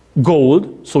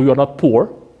gold, so you're not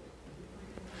poor.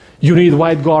 You need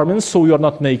white garments, so you're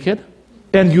not naked.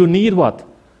 And you need what?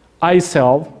 Eye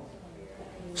salve,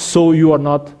 so you are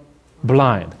not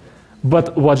blind.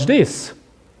 But watch this.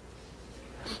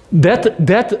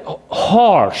 That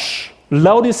harsh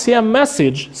Laodicean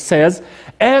message says,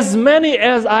 as many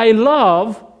as I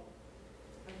love,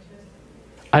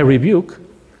 I rebuke.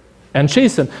 and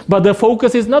chasten. But the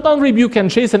focus is not on rebuke and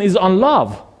chasten, it's on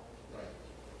love.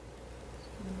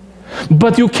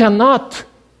 But you cannot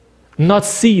not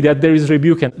see that there is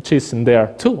rebuke and chasten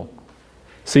there too.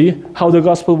 See how the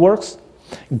gospel works?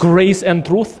 Grace and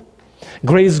truth.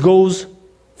 Grace goes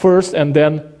first and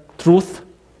then truth.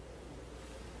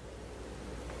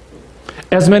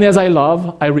 As many as I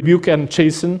love, I rebuke and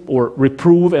chasten, or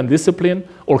reprove and discipline,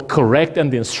 or correct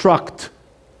and instruct.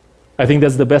 I think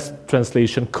that's the best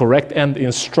translation, correct and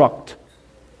instruct.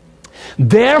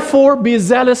 Therefore be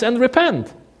zealous and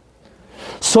repent.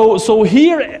 So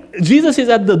here, Jesus is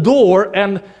at the door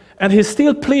and he's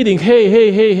still pleading,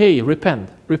 hey, repent.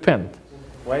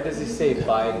 Why does he say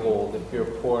buy gold? If you're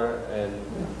poor and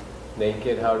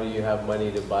naked, how do you have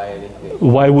money to buy anything?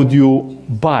 Why would you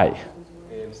buy?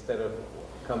 Instead of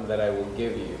come that I will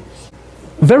give you.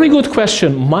 Very good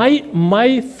question.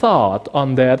 My thought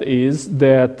on that is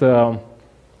that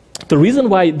the reason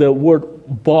why the word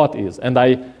bought is, and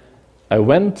I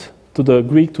went to the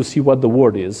Greek to see what the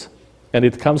word is, and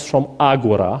it comes from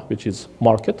agora, which is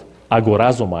market,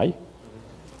 agorazomai.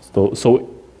 So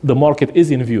the market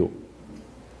is in view.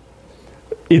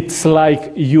 It's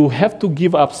like you have to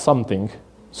give up something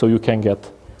so you can get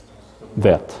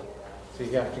that. So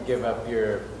you have to give up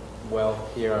your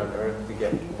wealth here on earth to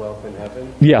get wealth in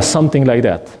heaven? Yeah, something like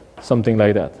that. Something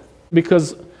like that.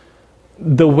 Because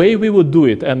the way we would do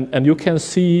it, and you can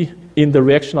see in the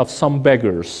reaction of some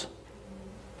beggars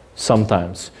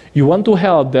sometimes, you want to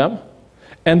help them,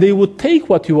 and they would take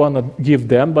what you want to give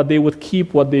them, but they would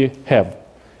keep what they have.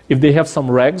 If they have some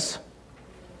rags,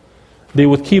 they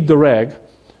would keep the rag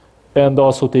and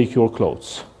also take your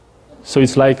clothes. So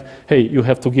it's like, hey, you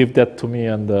have to give that to me,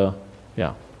 and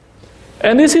yeah.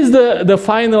 And this is the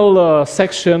final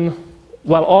section,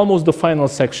 well, almost the final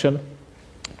section.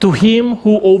 To him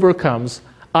who overcomes,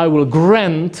 I will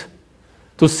grant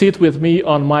to sit with me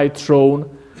on my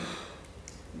throne,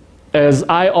 as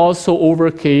I also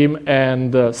overcame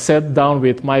and sat down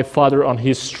with my Father on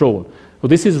his throne. So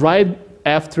this is right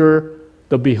after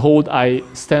the behold, I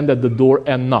stand at the door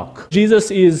and knock.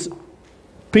 Jesus is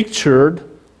pictured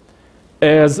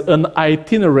as an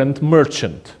itinerant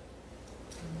merchant.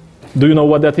 Do you know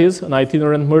what that is, an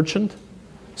itinerant merchant?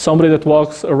 Somebody that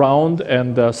walks around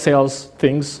and sells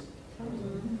things.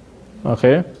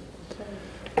 Okay.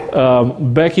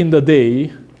 Back in the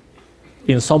day,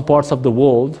 in some parts of the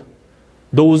world,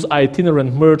 those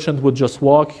itinerant merchants would just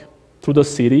walk through the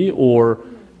city or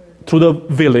through the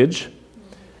village,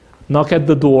 knock at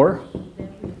the door,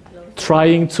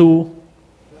 trying to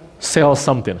sell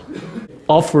something,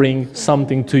 offering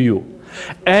something to you.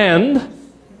 And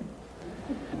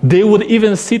they would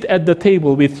even sit at the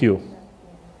table with you.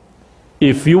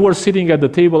 If you were sitting at the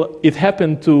table, it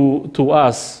happened to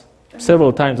us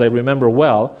several times, I remember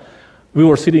well. We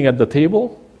were sitting at the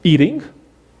table, eating,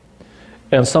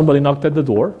 and somebody knocked at the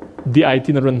door, the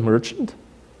itinerant merchant.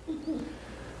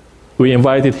 We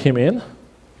invited him in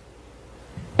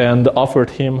and offered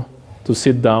him to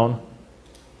sit down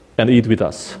and eat with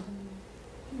us.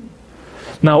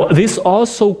 Now, this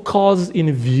also calls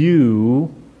in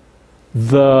view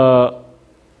the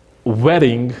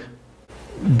wedding,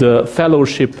 the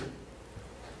fellowship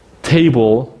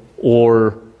table,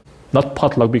 or not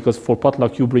potluck, because for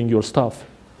potluck you bring your stuff.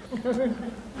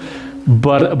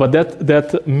 But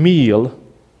that meal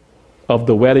of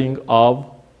the wedding of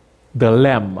the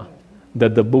Lamb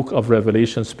that the book of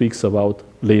Revelation speaks about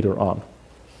later on.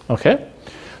 Okay?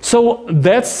 So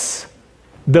that's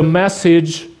the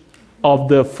message of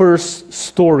the first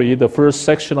story, the first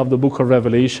section of the book of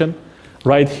Revelation,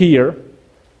 right here,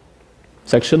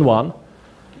 section 1.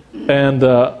 And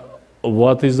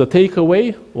what is the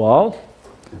takeaway? Well,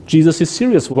 Jesus is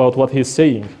serious about what he's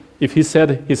saying. If he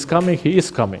said he's coming, he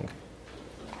is coming.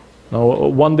 Now,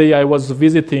 one day I was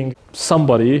visiting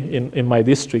somebody in my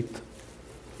district,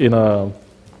 in a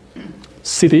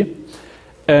city,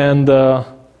 and the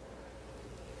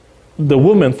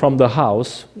woman from the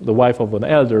house, the wife of an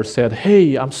elder, said,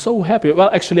 "Hey, I'm so happy." Well,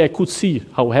 actually, I could see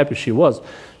how happy she was.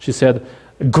 She said,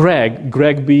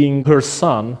 Greg being her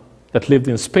son that lived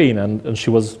in Spain, and she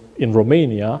was in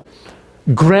Romania,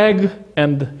 Greg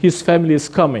and his family is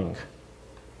coming.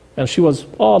 And she was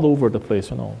all over the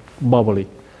place, bubbly.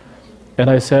 And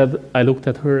I looked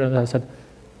at her and I said,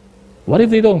 what if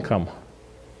they don't come?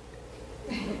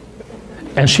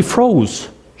 And she froze.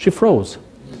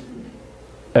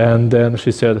 And then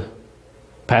she said,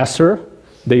 Pastor,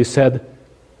 they said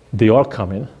they are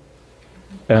coming,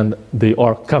 and they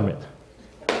are coming.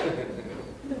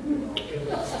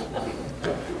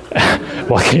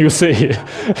 What can you say?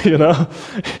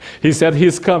 He said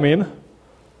he's coming,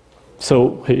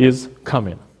 so he is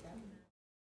coming.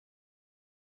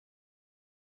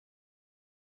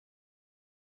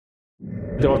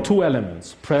 There are two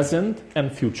elements, present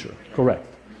and future, correct.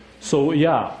 So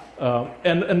yeah,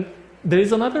 and there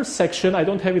is another section, I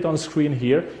don't have it on screen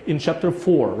here, in chapter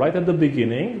 4, right at the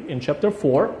beginning, in chapter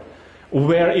 4,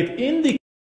 where it indicates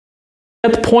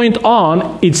at that point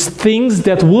on, it's things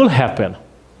that will happen,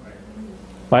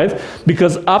 right?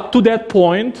 Because up to that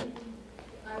point,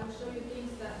 I will show you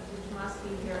things that which must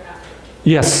be hereafter.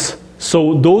 yes,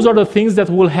 so those are the things that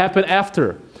will happen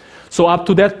after. So up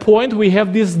to that point, we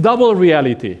have this double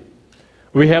reality.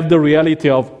 We have the reality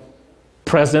of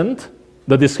present,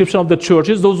 the description of the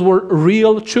churches. Those were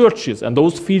real churches, and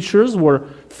those features were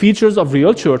features of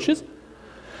real churches.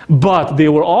 But they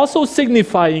were also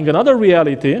signifying another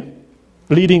reality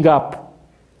leading up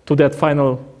to that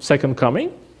final second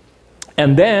coming.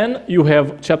 And then you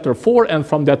have chapter 4, and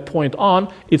from that point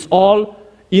on, it's all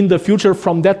in the future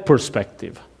from that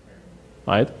perspective,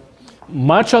 right?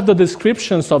 Much of the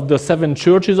descriptions of the seven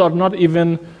churches are not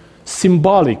even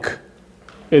symbolic.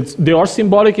 They are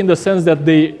symbolic in the sense that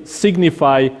they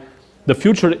signify the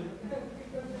future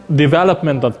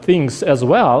development of things as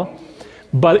well,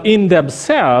 but in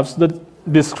themselves, the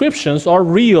descriptions are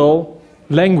real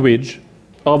language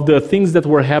of the things that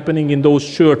were happening in those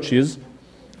churches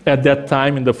at that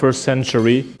time in the 1st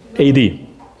century AD.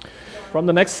 From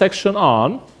the next section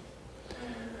on,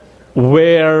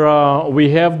 where we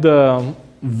have the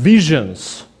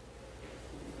visions,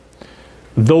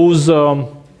 those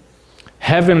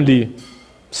heavenly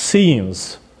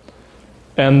scenes,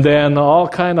 and then all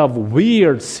kind of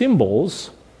weird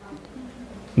symbols,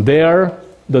 there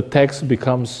the text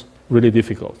becomes really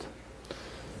difficult.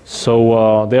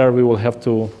 So there we will have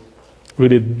to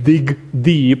really dig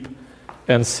deep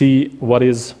and see what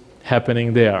is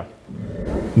happening there.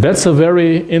 That's a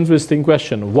very interesting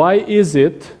question. Why is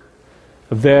it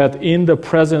that in the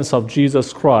presence of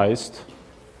Jesus Christ,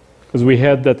 because we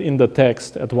had that in the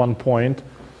text at one point,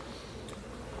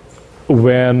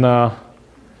 when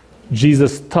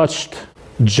Jesus touched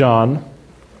John,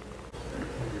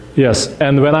 yes,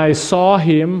 and when I saw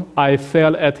him, I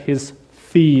fell at his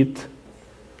feet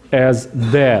as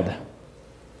dead.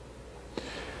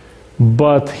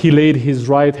 But he laid his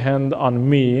right hand on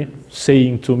me,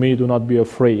 saying to me, do not be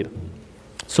afraid.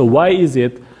 So why is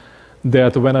it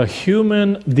that when a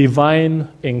human divine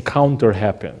encounter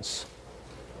happens,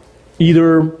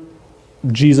 either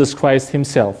Jesus Christ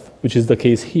himself, which is the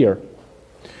case here,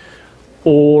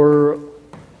 or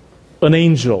an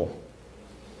angel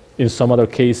in some other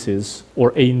cases,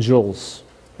 or angels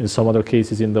in some other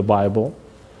cases in the Bible,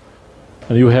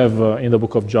 and you have in the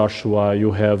book of Joshua,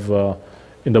 you have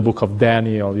in the book of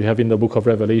Daniel, you have in the book of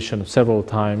Revelation several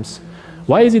times.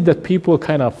 Why is it that people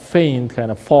kind of faint,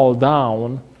 kind of fall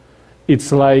down?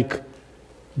 It's like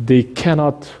they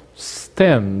cannot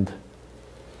stand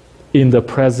in the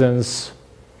presence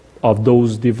of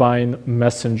those divine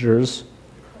messengers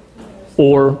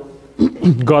or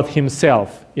God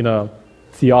himself in a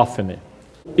theophany.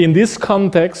 In this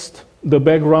context, the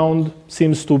background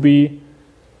seems to be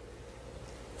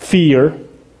fear,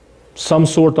 some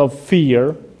sort of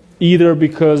fear, either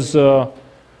because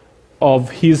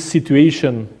of his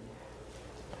situation,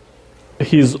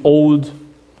 he's old,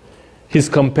 his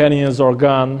companions are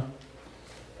gone,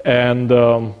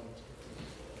 and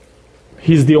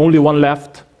he's the only one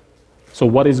left. So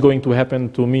what is going to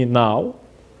happen to me now?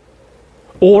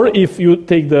 Or if you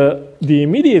take the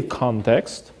immediate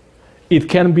context, it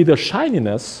can be the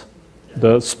shininess,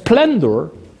 the splendor,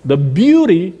 the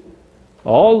beauty,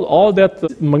 all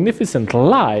that magnificent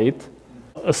light,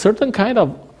 a certain kind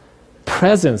of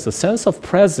presence, a sense of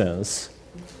presence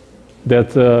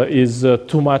that is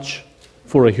too much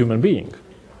for a human being,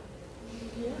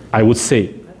 I would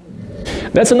say.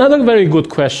 That's another very good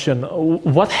question.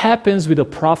 What happens with a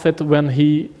prophet when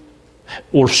he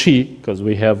or she, because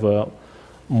we have a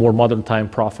more modern time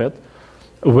prophet,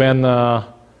 when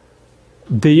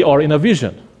they are in a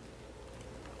vision?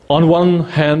 On one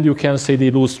hand, you can say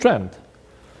they lose strength.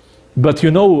 But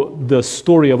you know the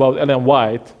story about Ellen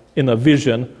White in a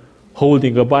vision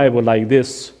holding a Bible like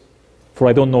this for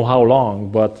I don't know how long,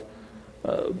 but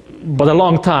a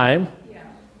long time,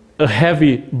 a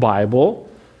heavy Bible.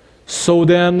 So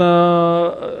then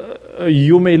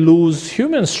you may lose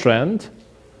human strength,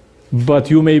 but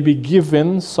you may be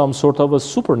given some sort of a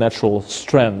supernatural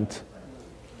strength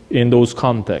in those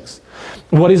contexts.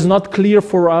 What is not clear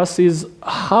for us is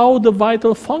how the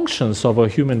vital functions of a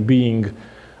human being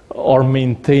are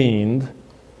maintained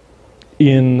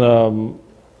in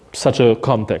such a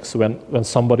context when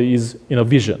somebody is in a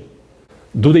vision.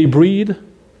 Do they breathe?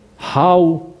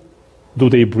 How do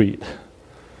they breathe?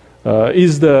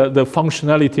 Is the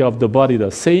functionality of the body the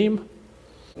same?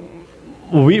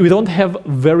 we don't have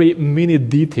very many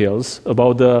details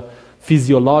about the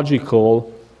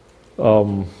physiological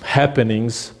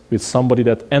happenings with somebody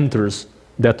that enters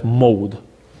that mode,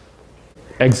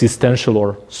 existential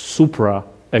or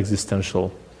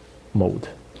supra-existential mode.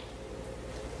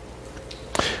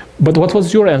 But what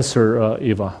was your answer,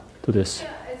 Eva, to this?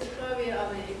 Yeah, it's probably,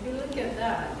 I mean, if you look at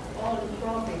that, all the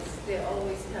prophets, they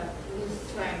always have lose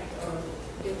strength or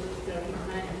they lose their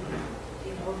humanity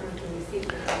in order to receive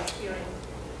the Holy Spirit.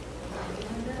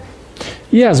 Isn't that?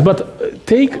 Yes, but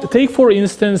take for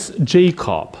instance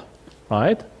Jacob,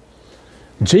 right?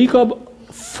 Jacob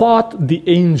fought the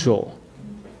angel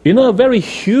in a very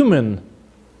human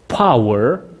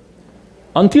power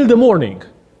until the morning,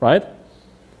 right?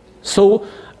 So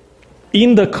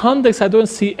in the context, I don't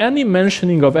see any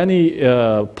mentioning of any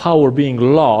power being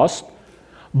lost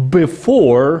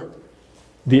before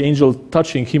the angel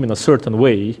touching him in a certain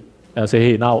way and say,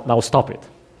 hey, now stop it.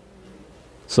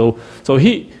 So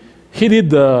he did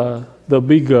the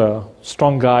big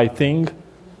strong guy thing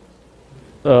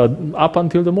up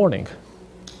until the morning.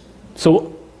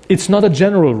 So it's not a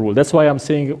general rule. That's why I'm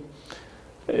saying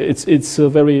it's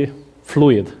very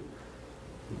fluid.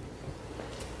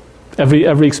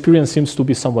 Every experience seems to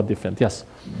be somewhat different. Yes?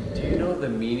 Do you know the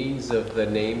meanings of the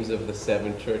names of the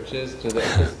 7 churches?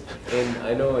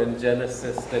 I know in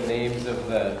Genesis the names of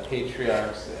the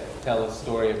patriarchs tell a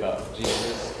story about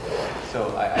Jesus.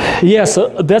 Yes,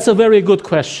 that's a very good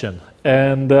question.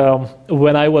 And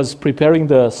when I was preparing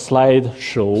the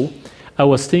slideshow, I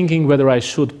was thinking whether I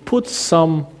should put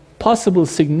some possible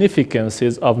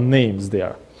significances of names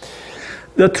there.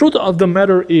 The truth of the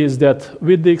matter is that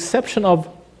with the exception of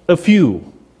a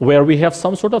few where we have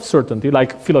some sort of certainty,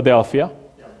 like Philadelphia.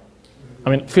 I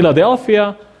mean,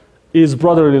 Philadelphia is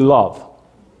brotherly love.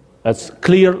 That's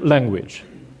clear language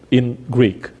in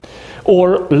Greek.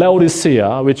 Or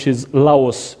Laodicea, which is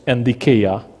Laos and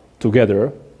Dikeia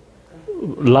together.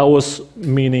 Laos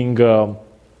meaning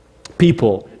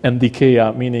people, and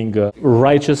Dikeia meaning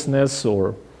righteousness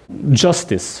or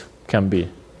justice can be.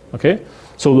 Okay?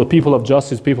 So the people of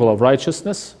justice, people of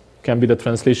righteousness can be the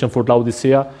translation for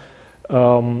Laodicea.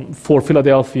 For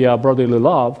Philadelphia, brotherly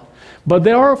love. But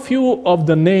there are a few of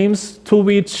the names to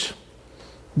which,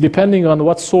 depending on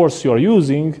what source you're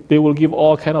using, they will give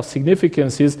all kind of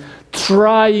significances,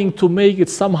 trying to make it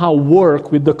somehow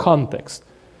work with the context.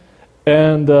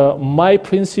 And my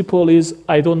principle is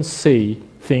I don't say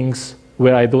things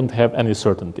where I don't have any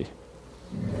certainty.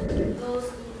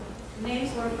 Those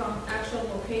names were from actual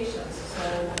locations.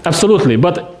 So Absolutely,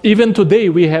 but even today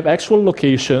we have actual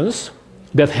locations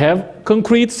that have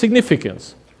concrete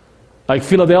significance. Like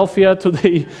Philadelphia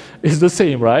today is the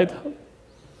same, right?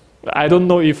 I don't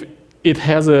know if it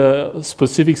has a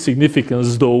specific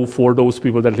significance though for those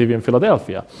people that live in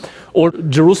Philadelphia. Or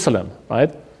Jerusalem,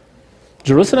 right?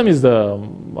 Jerusalem is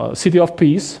the city of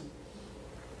peace.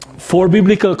 For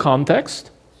biblical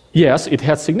context, yes, it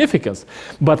has significance.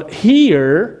 But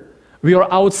here we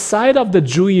are outside of the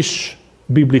Jewish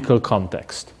biblical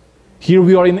context. Here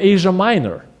we are in Asia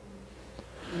Minor.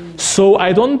 So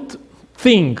I don't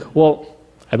think,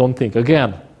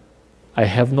 again, I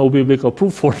have no biblical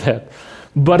proof for that.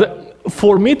 But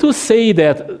for me to say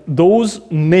that those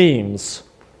names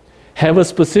have a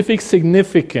specific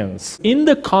significance in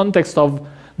the context of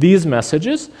these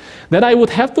messages, then I would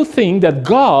have to think that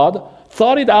God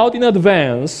thought it out in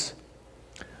advance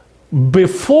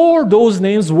before those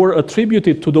names were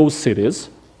attributed to those cities.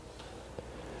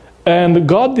 And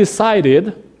God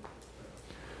decided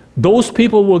those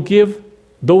people will give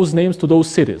those names to those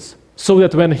cities. So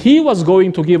that when he was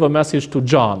going to give a message to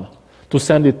John, to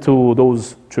send it to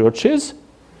those churches,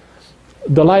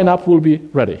 the lineup will be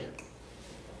ready.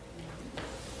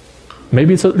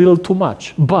 Maybe it's a little too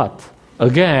much. But,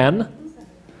 again,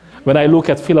 when I look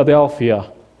at Philadelphia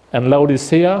and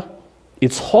Laodicea,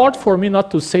 it's hard for me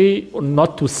not to say, or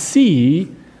not to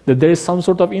see that there is some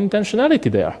sort of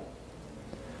intentionality there.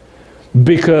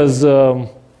 Because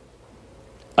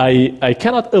I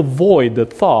cannot avoid the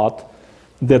thought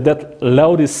that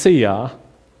Laodicea,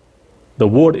 the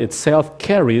word itself,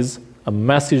 carries a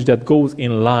message that goes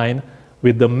in line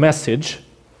with the message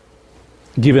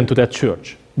given to that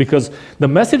church. Because the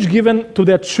message given to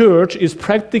that church is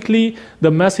practically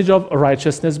the message of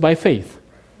righteousness by faith.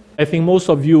 I think most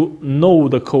of you know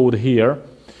the code here.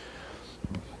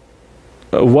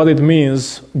 What it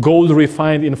means, gold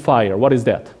refined in fire. What is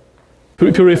that?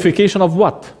 Purification of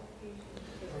what?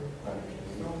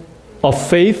 Of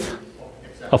faith.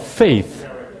 Of faith.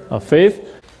 Of faith.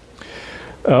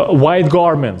 White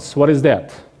garments. What is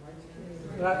that?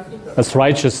 That's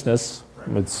righteousness.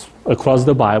 It's across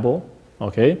the Bible.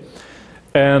 Okay.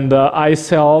 And I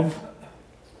salve,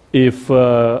 if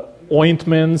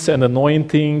ointments and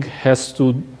anointing has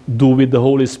to do with the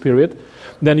Holy Spirit,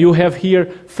 then you have here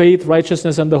faith,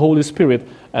 righteousness, and the Holy Spirit.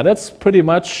 And that's pretty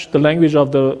much the language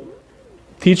of the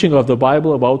teaching of the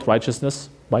Bible about righteousness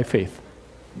by faith.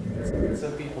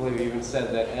 Some people have even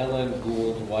said that Ellen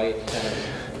Gould White had...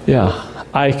 Yeah,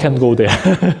 I can go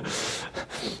there.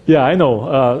 Yeah, I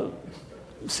know.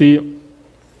 See,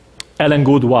 Ellen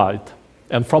Gould White.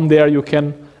 And from there you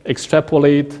can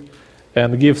extrapolate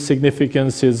and give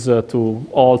significances to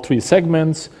all three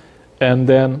segments. And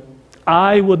then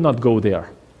I would not go there.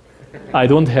 I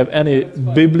don't have any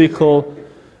biblical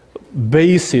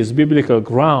basis, biblical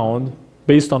ground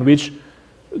based on which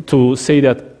to say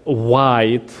that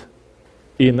White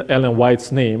in Ellen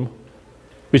White's name,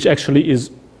 which actually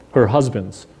is her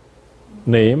husband's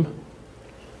name,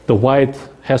 the White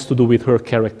has to do with her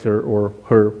character or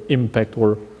her impact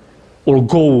or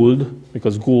gold,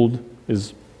 because gold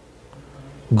is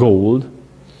gold,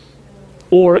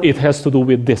 or it has to do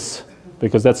with this,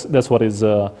 because that's what is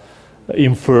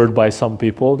inferred by some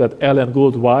people, that Ellen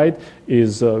Gould White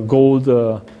is gold,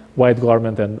 white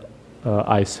garment, and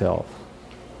I salve.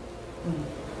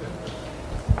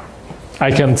 I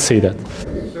can say that.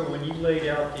 So when you laid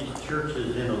out these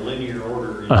churches in a linear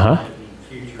order in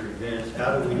future events,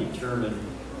 how do we determine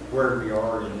where we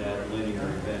are in that linear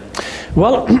event?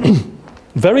 Well,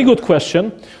 very good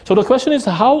question. So the question is,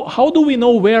 how do we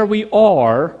know where we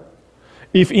are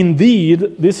if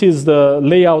indeed this is the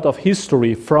layout of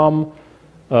history from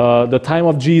the time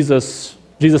of Jesus'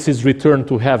 return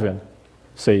to heaven,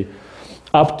 say,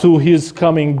 up to his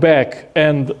coming back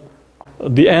and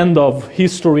the end of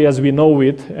history as we know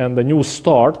it and the new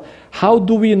start? How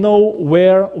do we know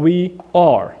where we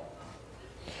are?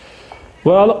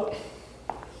 Well,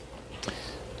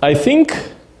 I think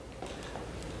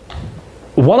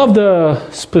one of the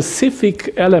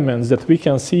specific elements that we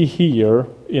can see here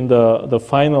in the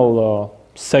final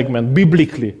segment,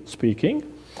 biblically speaking,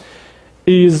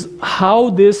 is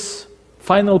how this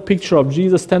final picture of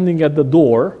Jesus standing at the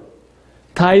door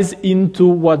ties into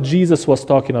what Jesus was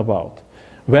talking about.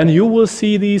 When you will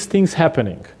see these things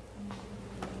happening,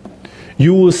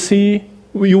 you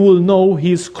will know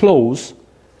he's close,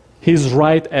 he's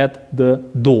right at the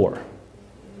door.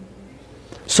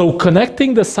 So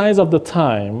connecting the signs of the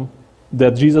time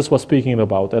that Jesus was speaking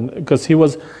about, and because he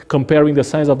was comparing the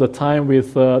signs of the time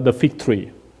with the fig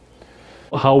tree,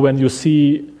 how when you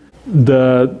see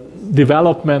the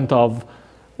development of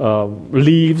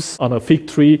leaves on a fig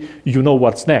tree, you know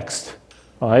what's next,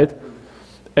 right?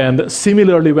 And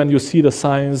similarly, when you see the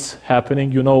signs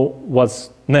happening, you know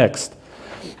what's next.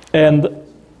 And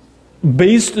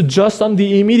based just on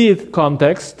the immediate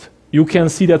context, you can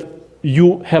see that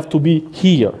you have to be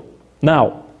here.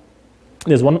 Now,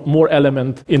 there's one more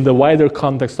element in the wider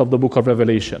context of the book of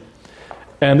Revelation.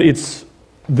 And it's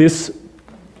this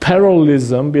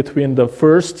parallelism between the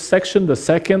first section, the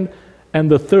second, and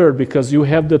the third, because you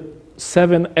have the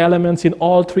 7 elements in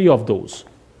all 3 of those.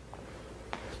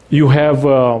 You have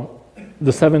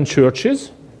the 7 churches,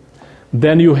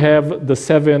 then you have the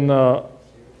 7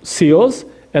 seals,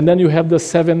 and then you have the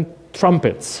 7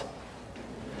 trumpets.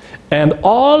 And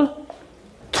all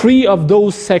 3 of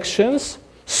those sections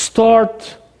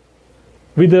start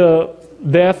with the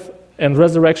death and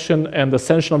resurrection and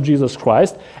ascension of Jesus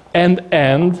Christ and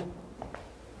end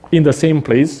in the same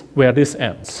place where this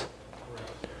ends.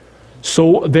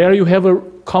 So there you have a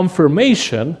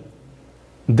confirmation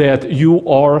that you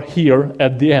are here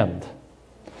at the end.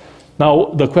 Now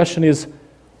the question is,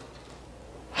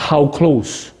 how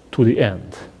close to the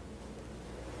end?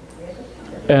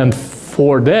 And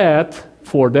for that,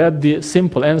 the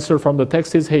simple answer from the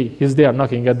text is, hey, he's there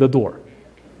knocking at the door.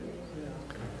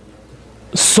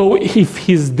 So if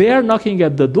he's there knocking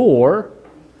at the door,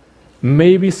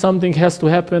 maybe something has to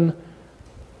happen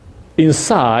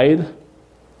inside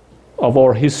of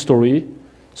our history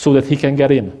so that he can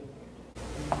get in.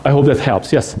 I hope that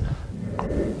helps. Yes?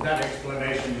 That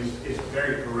explanation is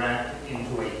very correct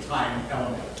into a time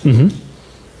element. Mm-hmm.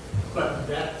 But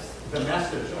that's the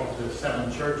message of the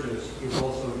 7 churches is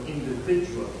also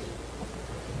individual,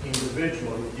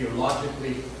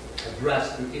 theologically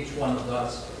addressed to each one of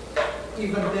us,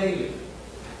 even daily.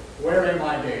 Where am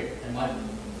I daily?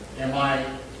 Am I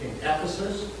in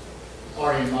Ephesus,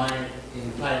 or am I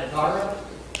in Thyatira,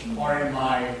 or am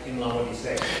I in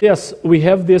Laodicea? Yes, we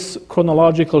have this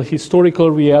chronological,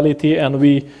 historical reality, and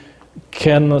we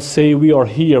can say we are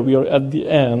here, we are at the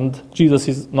end. Jesus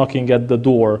is knocking at the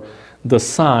door. The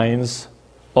signs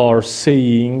are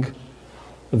saying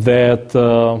that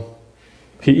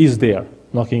he is there.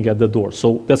 knocking at the door.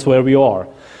 So that's where we are.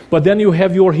 But then you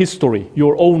have your history,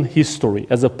 your own history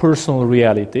as a personal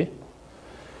reality.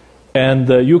 And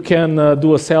you can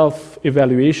do a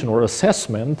self-evaluation or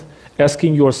assessment,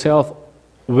 asking yourself,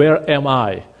 where am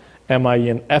I? Am I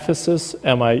in Ephesus?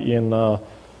 Am I in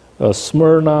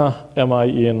Smyrna? Am I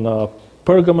in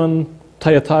Pergamon,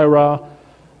 Thyatira,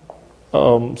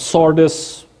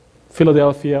 Sardis,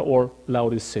 Philadelphia, or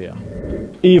Laodicea?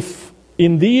 If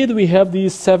indeed we have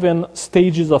these 7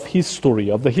 stages of history,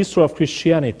 of the history of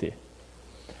Christianity,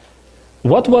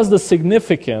 what was the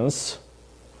significance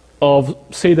of,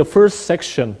 say, the first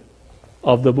section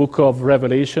of the book of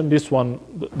Revelation, this one,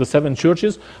 the 7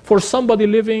 churches, for somebody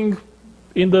living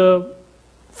in the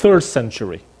 3rd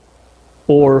century,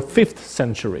 or 5th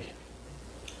century,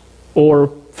 or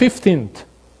 15th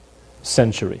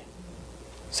century?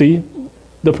 See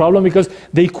the problem? Because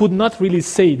they could not really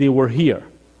say they were here.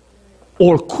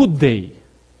 Or could they?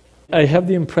 I have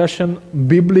the impression,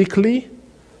 biblically,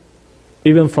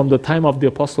 even from the time of the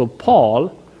Apostle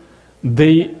Paul,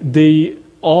 they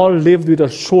all lived with a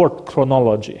short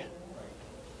chronology.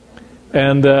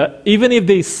 And even if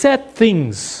they said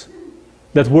things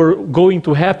that were going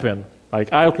to happen,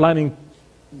 like outlining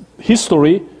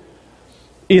history,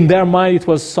 in their mind it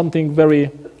was something very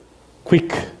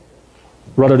quick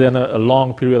rather than a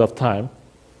long period of time.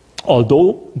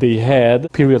 Although they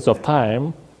had periods of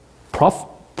time,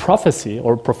 prophecy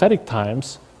or prophetic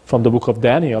times from the book of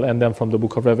Daniel and then from the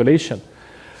book of Revelation.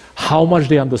 How much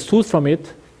they understood from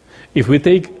it, if we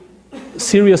take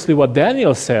seriously what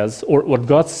Daniel says, or what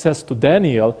God says to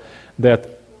Daniel,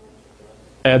 that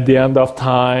at the end of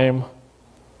time,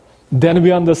 then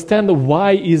we understand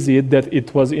why is it that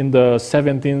it was in the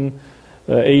 17th,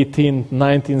 18th,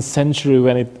 19th century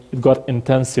when it got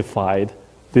intensified,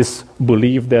 this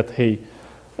belief that, hey,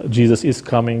 Jesus is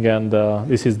coming and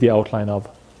this is the outline of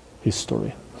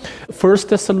history. 1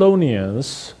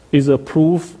 Thessalonians is a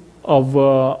proof of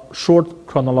short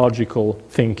chronological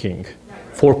thinking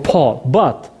for Paul.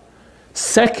 But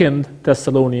 2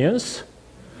 Thessalonians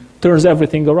turns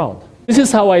everything around. This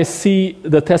is how I see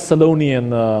the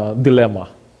Thessalonian dilemma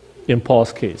in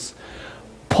Paul's case.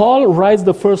 Paul writes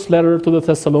the first letter to the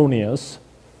Thessalonians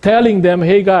telling them,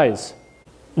 hey guys,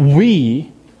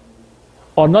 we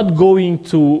are not going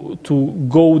to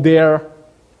go there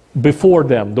before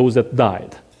them, those that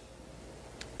died.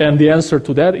 And the answer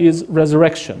to that is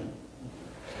resurrection.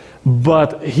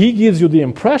 But he gives you the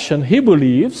impression, he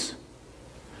believes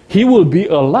he will be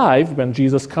alive when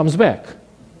Jesus comes back.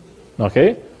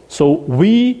 Okay? So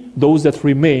we, those that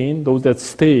remain, those that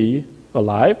stay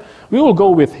alive, we will go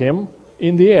with him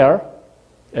in the air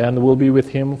and will be with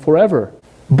him forever.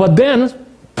 But then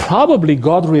probably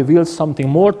God revealed something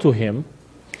more to him,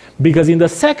 because in the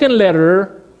second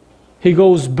letter he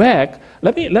goes back.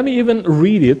 Let me even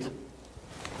read it,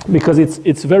 because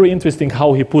it's very interesting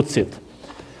how he puts it.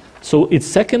 So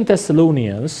it's 2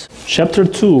 Thessalonians chapter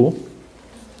 2.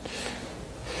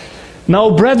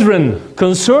 Now, brethren,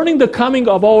 concerning the coming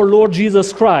of our Lord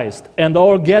Jesus Christ and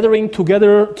our gathering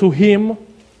together to him,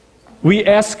 we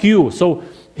ask you. So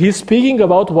he's speaking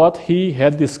about what he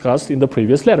had discussed in the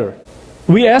previous letter.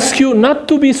 We ask you not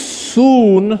to be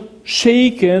soon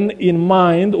shaken in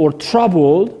mind or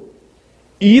troubled,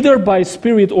 either by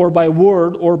spirit or by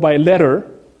word or by letter,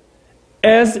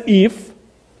 as if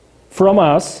from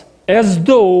us, as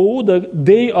though the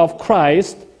day of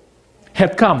Christ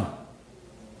had come.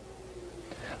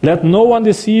 Let no one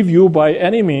deceive you by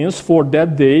any means, for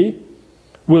that day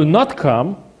will not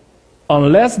come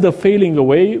unless the failing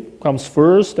away comes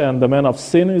first and the man of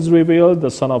sin is revealed, the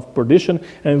son of perdition,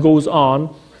 and goes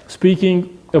on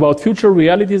speaking about future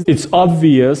realities. It's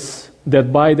obvious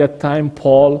that by that time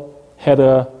Paul had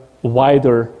a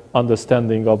wider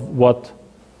understanding of what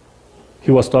he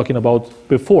was talking about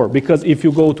before. Because if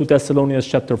you go to Thessalonians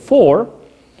chapter 4,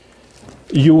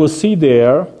 you will see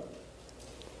there,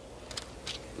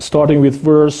 starting with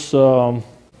verse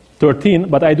 13,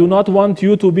 but I do not want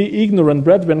you to be ignorant,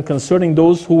 brethren, concerning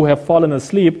those who have fallen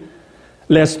asleep,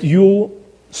 lest you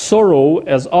sorrow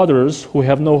as others who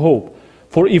have no hope.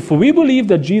 For if we believe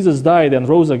that Jesus died and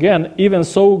rose again, even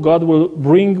so God will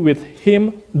bring with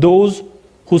him those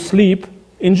who sleep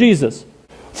in Jesus.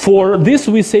 For this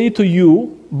we say to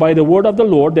you by the word of the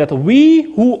Lord, that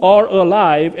we who are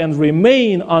alive and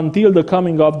remain until the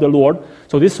coming of the Lord,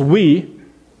 so this we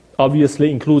obviously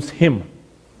includes him.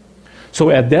 So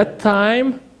at that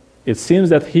time, it seems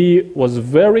that he was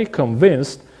very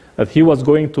convinced that he was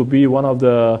going to be one of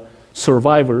the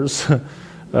survivors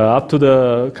up to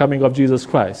the coming of Jesus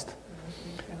Christ.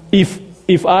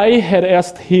 If I had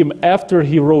asked him after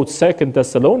he wrote 2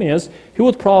 Thessalonians, he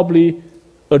would probably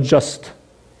adjust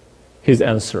his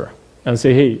answer and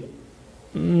say, hey,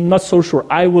 not so sure.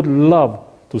 I would love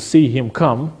to see him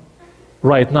come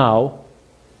right now,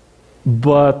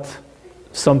 but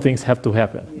some things have to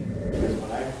happen. Because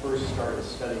when I first started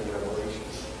studying Revelation,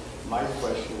 my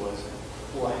question was,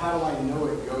 well, how do I know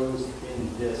it goes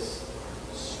in this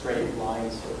straight line,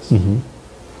 so to speak?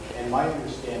 Mm-hmm. And my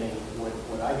understanding,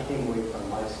 when I came away from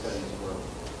my studies, were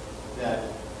that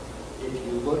if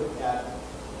you look at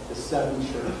the seven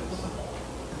churches,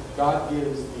 God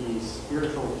gives the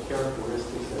spiritual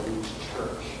characteristics of each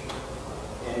church.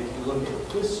 And if you look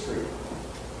at history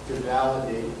to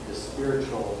validate the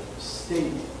spiritual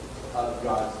state of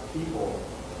God's people,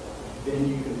 then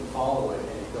you can follow it, and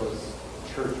it goes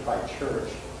church by church.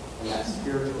 And that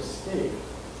spiritual state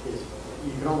is,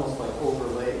 you can almost like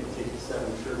overlay, you take the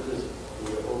seven churches, and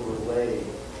you overlay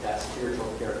that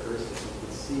spiritual characteristics. You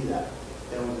can see that.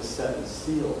 Then with the seven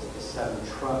seals, the seven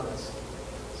trumpets.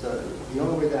 So the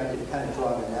only way that I could kind of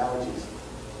draw an analogy is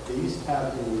they used to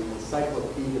have in the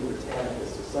Encyclopedia Britannica,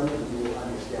 so some of you will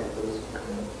understand what those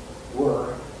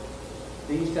were.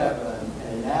 They used to have an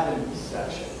anatomy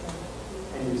section,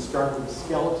 and you'd start with the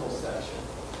skeletal section,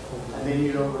 and then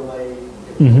you'd overlay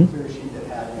a clear sheet that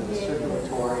had the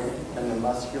circulatory and the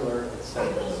muscular,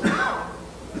 etc.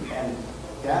 And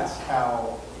that's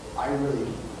how I really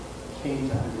came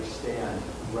to understand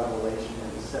Revelation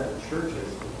and the seven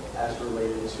churches as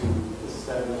related to the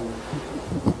seven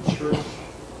church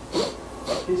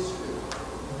history.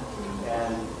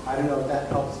 And I don't know if that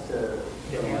helps to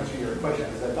answer your question,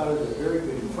 because I thought it was a very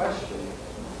good question.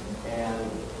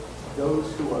 And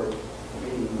those who are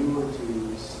maybe newer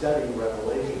to studying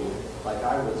Revelation, like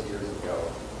I was years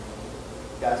ago,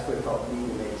 that's what helped me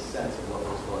to make sense of what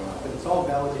was going on. But it's all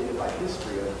validated by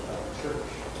history of the church.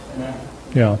 Amen.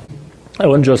 Yeah. I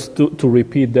want just to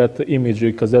repeat that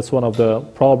imagery, because that's one of the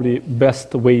probably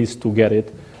best ways to get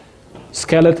it.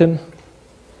 Skeleton,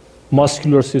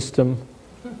 muscular system,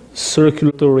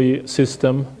 circulatory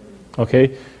system,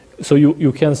 okay? So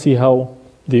you can see how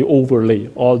they overlay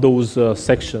all those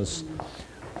sections.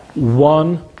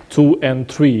 1, 2, and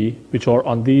 3, which are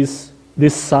on this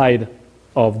side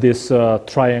of this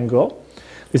triangle.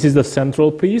 This is the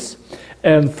central piece.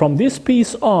 And from this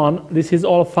piece on, this is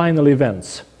all final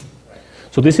events.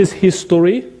 So this is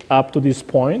history up to this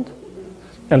point,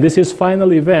 and this is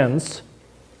final events,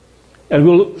 and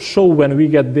we'll show when we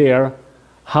get there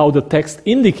how the text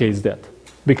indicates that.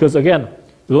 Because again,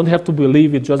 you don't have to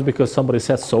believe it just because somebody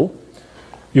says so.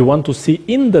 You want to see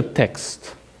in the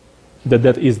text that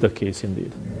that is the case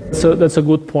indeed. So that's a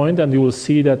good point, and you will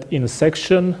see that in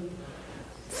section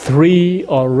 3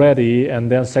 already,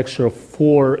 and then section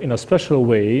 4 in a special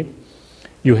way,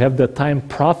 you have the time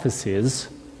prophecies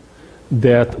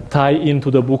that tie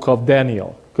into the book of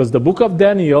Daniel. Because the book of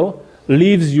Daniel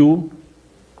leaves you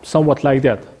somewhat like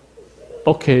that.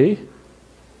 Okay.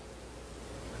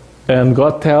 And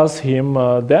God tells him,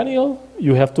 Daniel,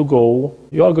 you have to go.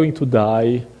 You are going to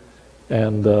die.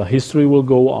 And history will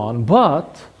go on.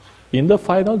 But in the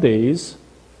final days,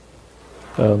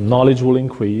 knowledge will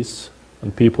increase.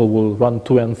 And people will run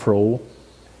to and fro.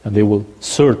 And they will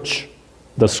search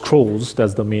the scrolls.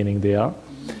 That's the meaning there.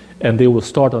 And they will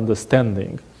start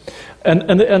understanding.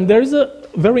 And there is a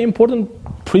very important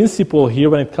principle here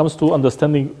when it comes to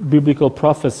understanding biblical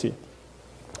prophecy.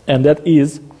 And that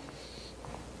is,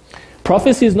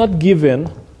 prophecy is not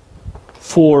given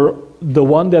for the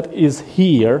one that is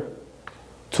here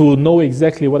to know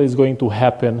exactly what is going to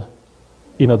happen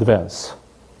in advance.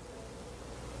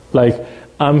 Like,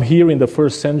 I'm here in the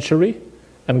 1st century,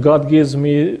 and God gives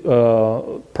me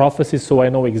prophecy so I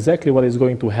know exactly what is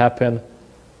going to happen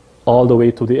all the way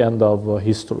to the end of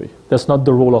history. That's not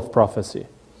the role of prophecy.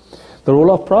 The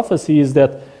role of prophecy is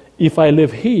that if I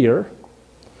live here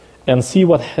and see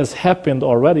what has happened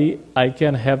already, I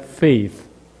can have faith.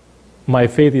 My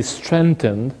faith is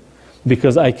strengthened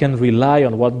because I can rely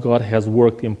on what God has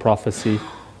worked in prophecy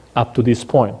up to this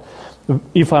point.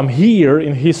 If I'm here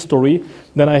in history,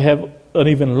 then I have an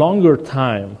even longer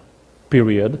time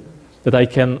period that I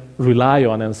can rely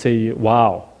on and say,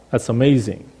 wow, that's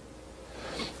amazing.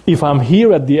 If I'm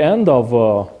here at the end of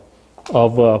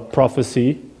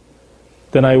prophecy,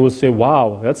 then I will say,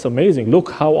 wow, that's amazing.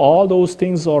 Look how all those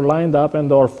things are lined up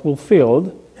and are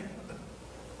fulfilled.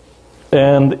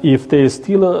 And if there is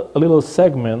still a little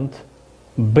segment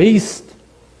based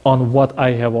on what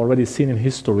I have already seen in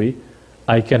history,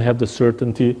 I can have the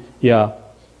certainty, yeah,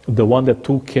 the one that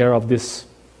took care of this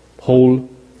whole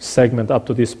segment up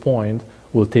to this point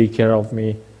will take care of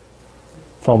me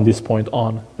from this point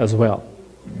on as well.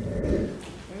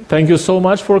 Thank you so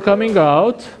much for coming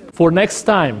out. For next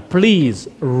time, please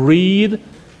read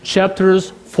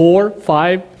chapters 4,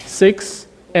 5, 6,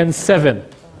 and 7.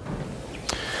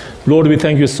 Lord, we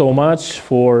thank you so much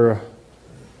for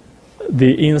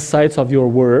the insights of your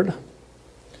word.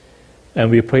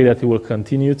 And we pray that you will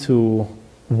continue to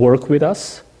work with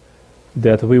us,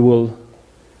 that we will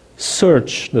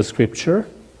search the scripture,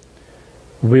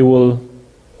 we will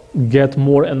get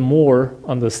more and more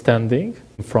understanding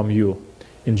from you.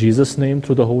 In Jesus' name,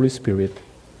 through the Holy Spirit,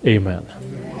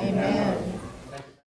 amen.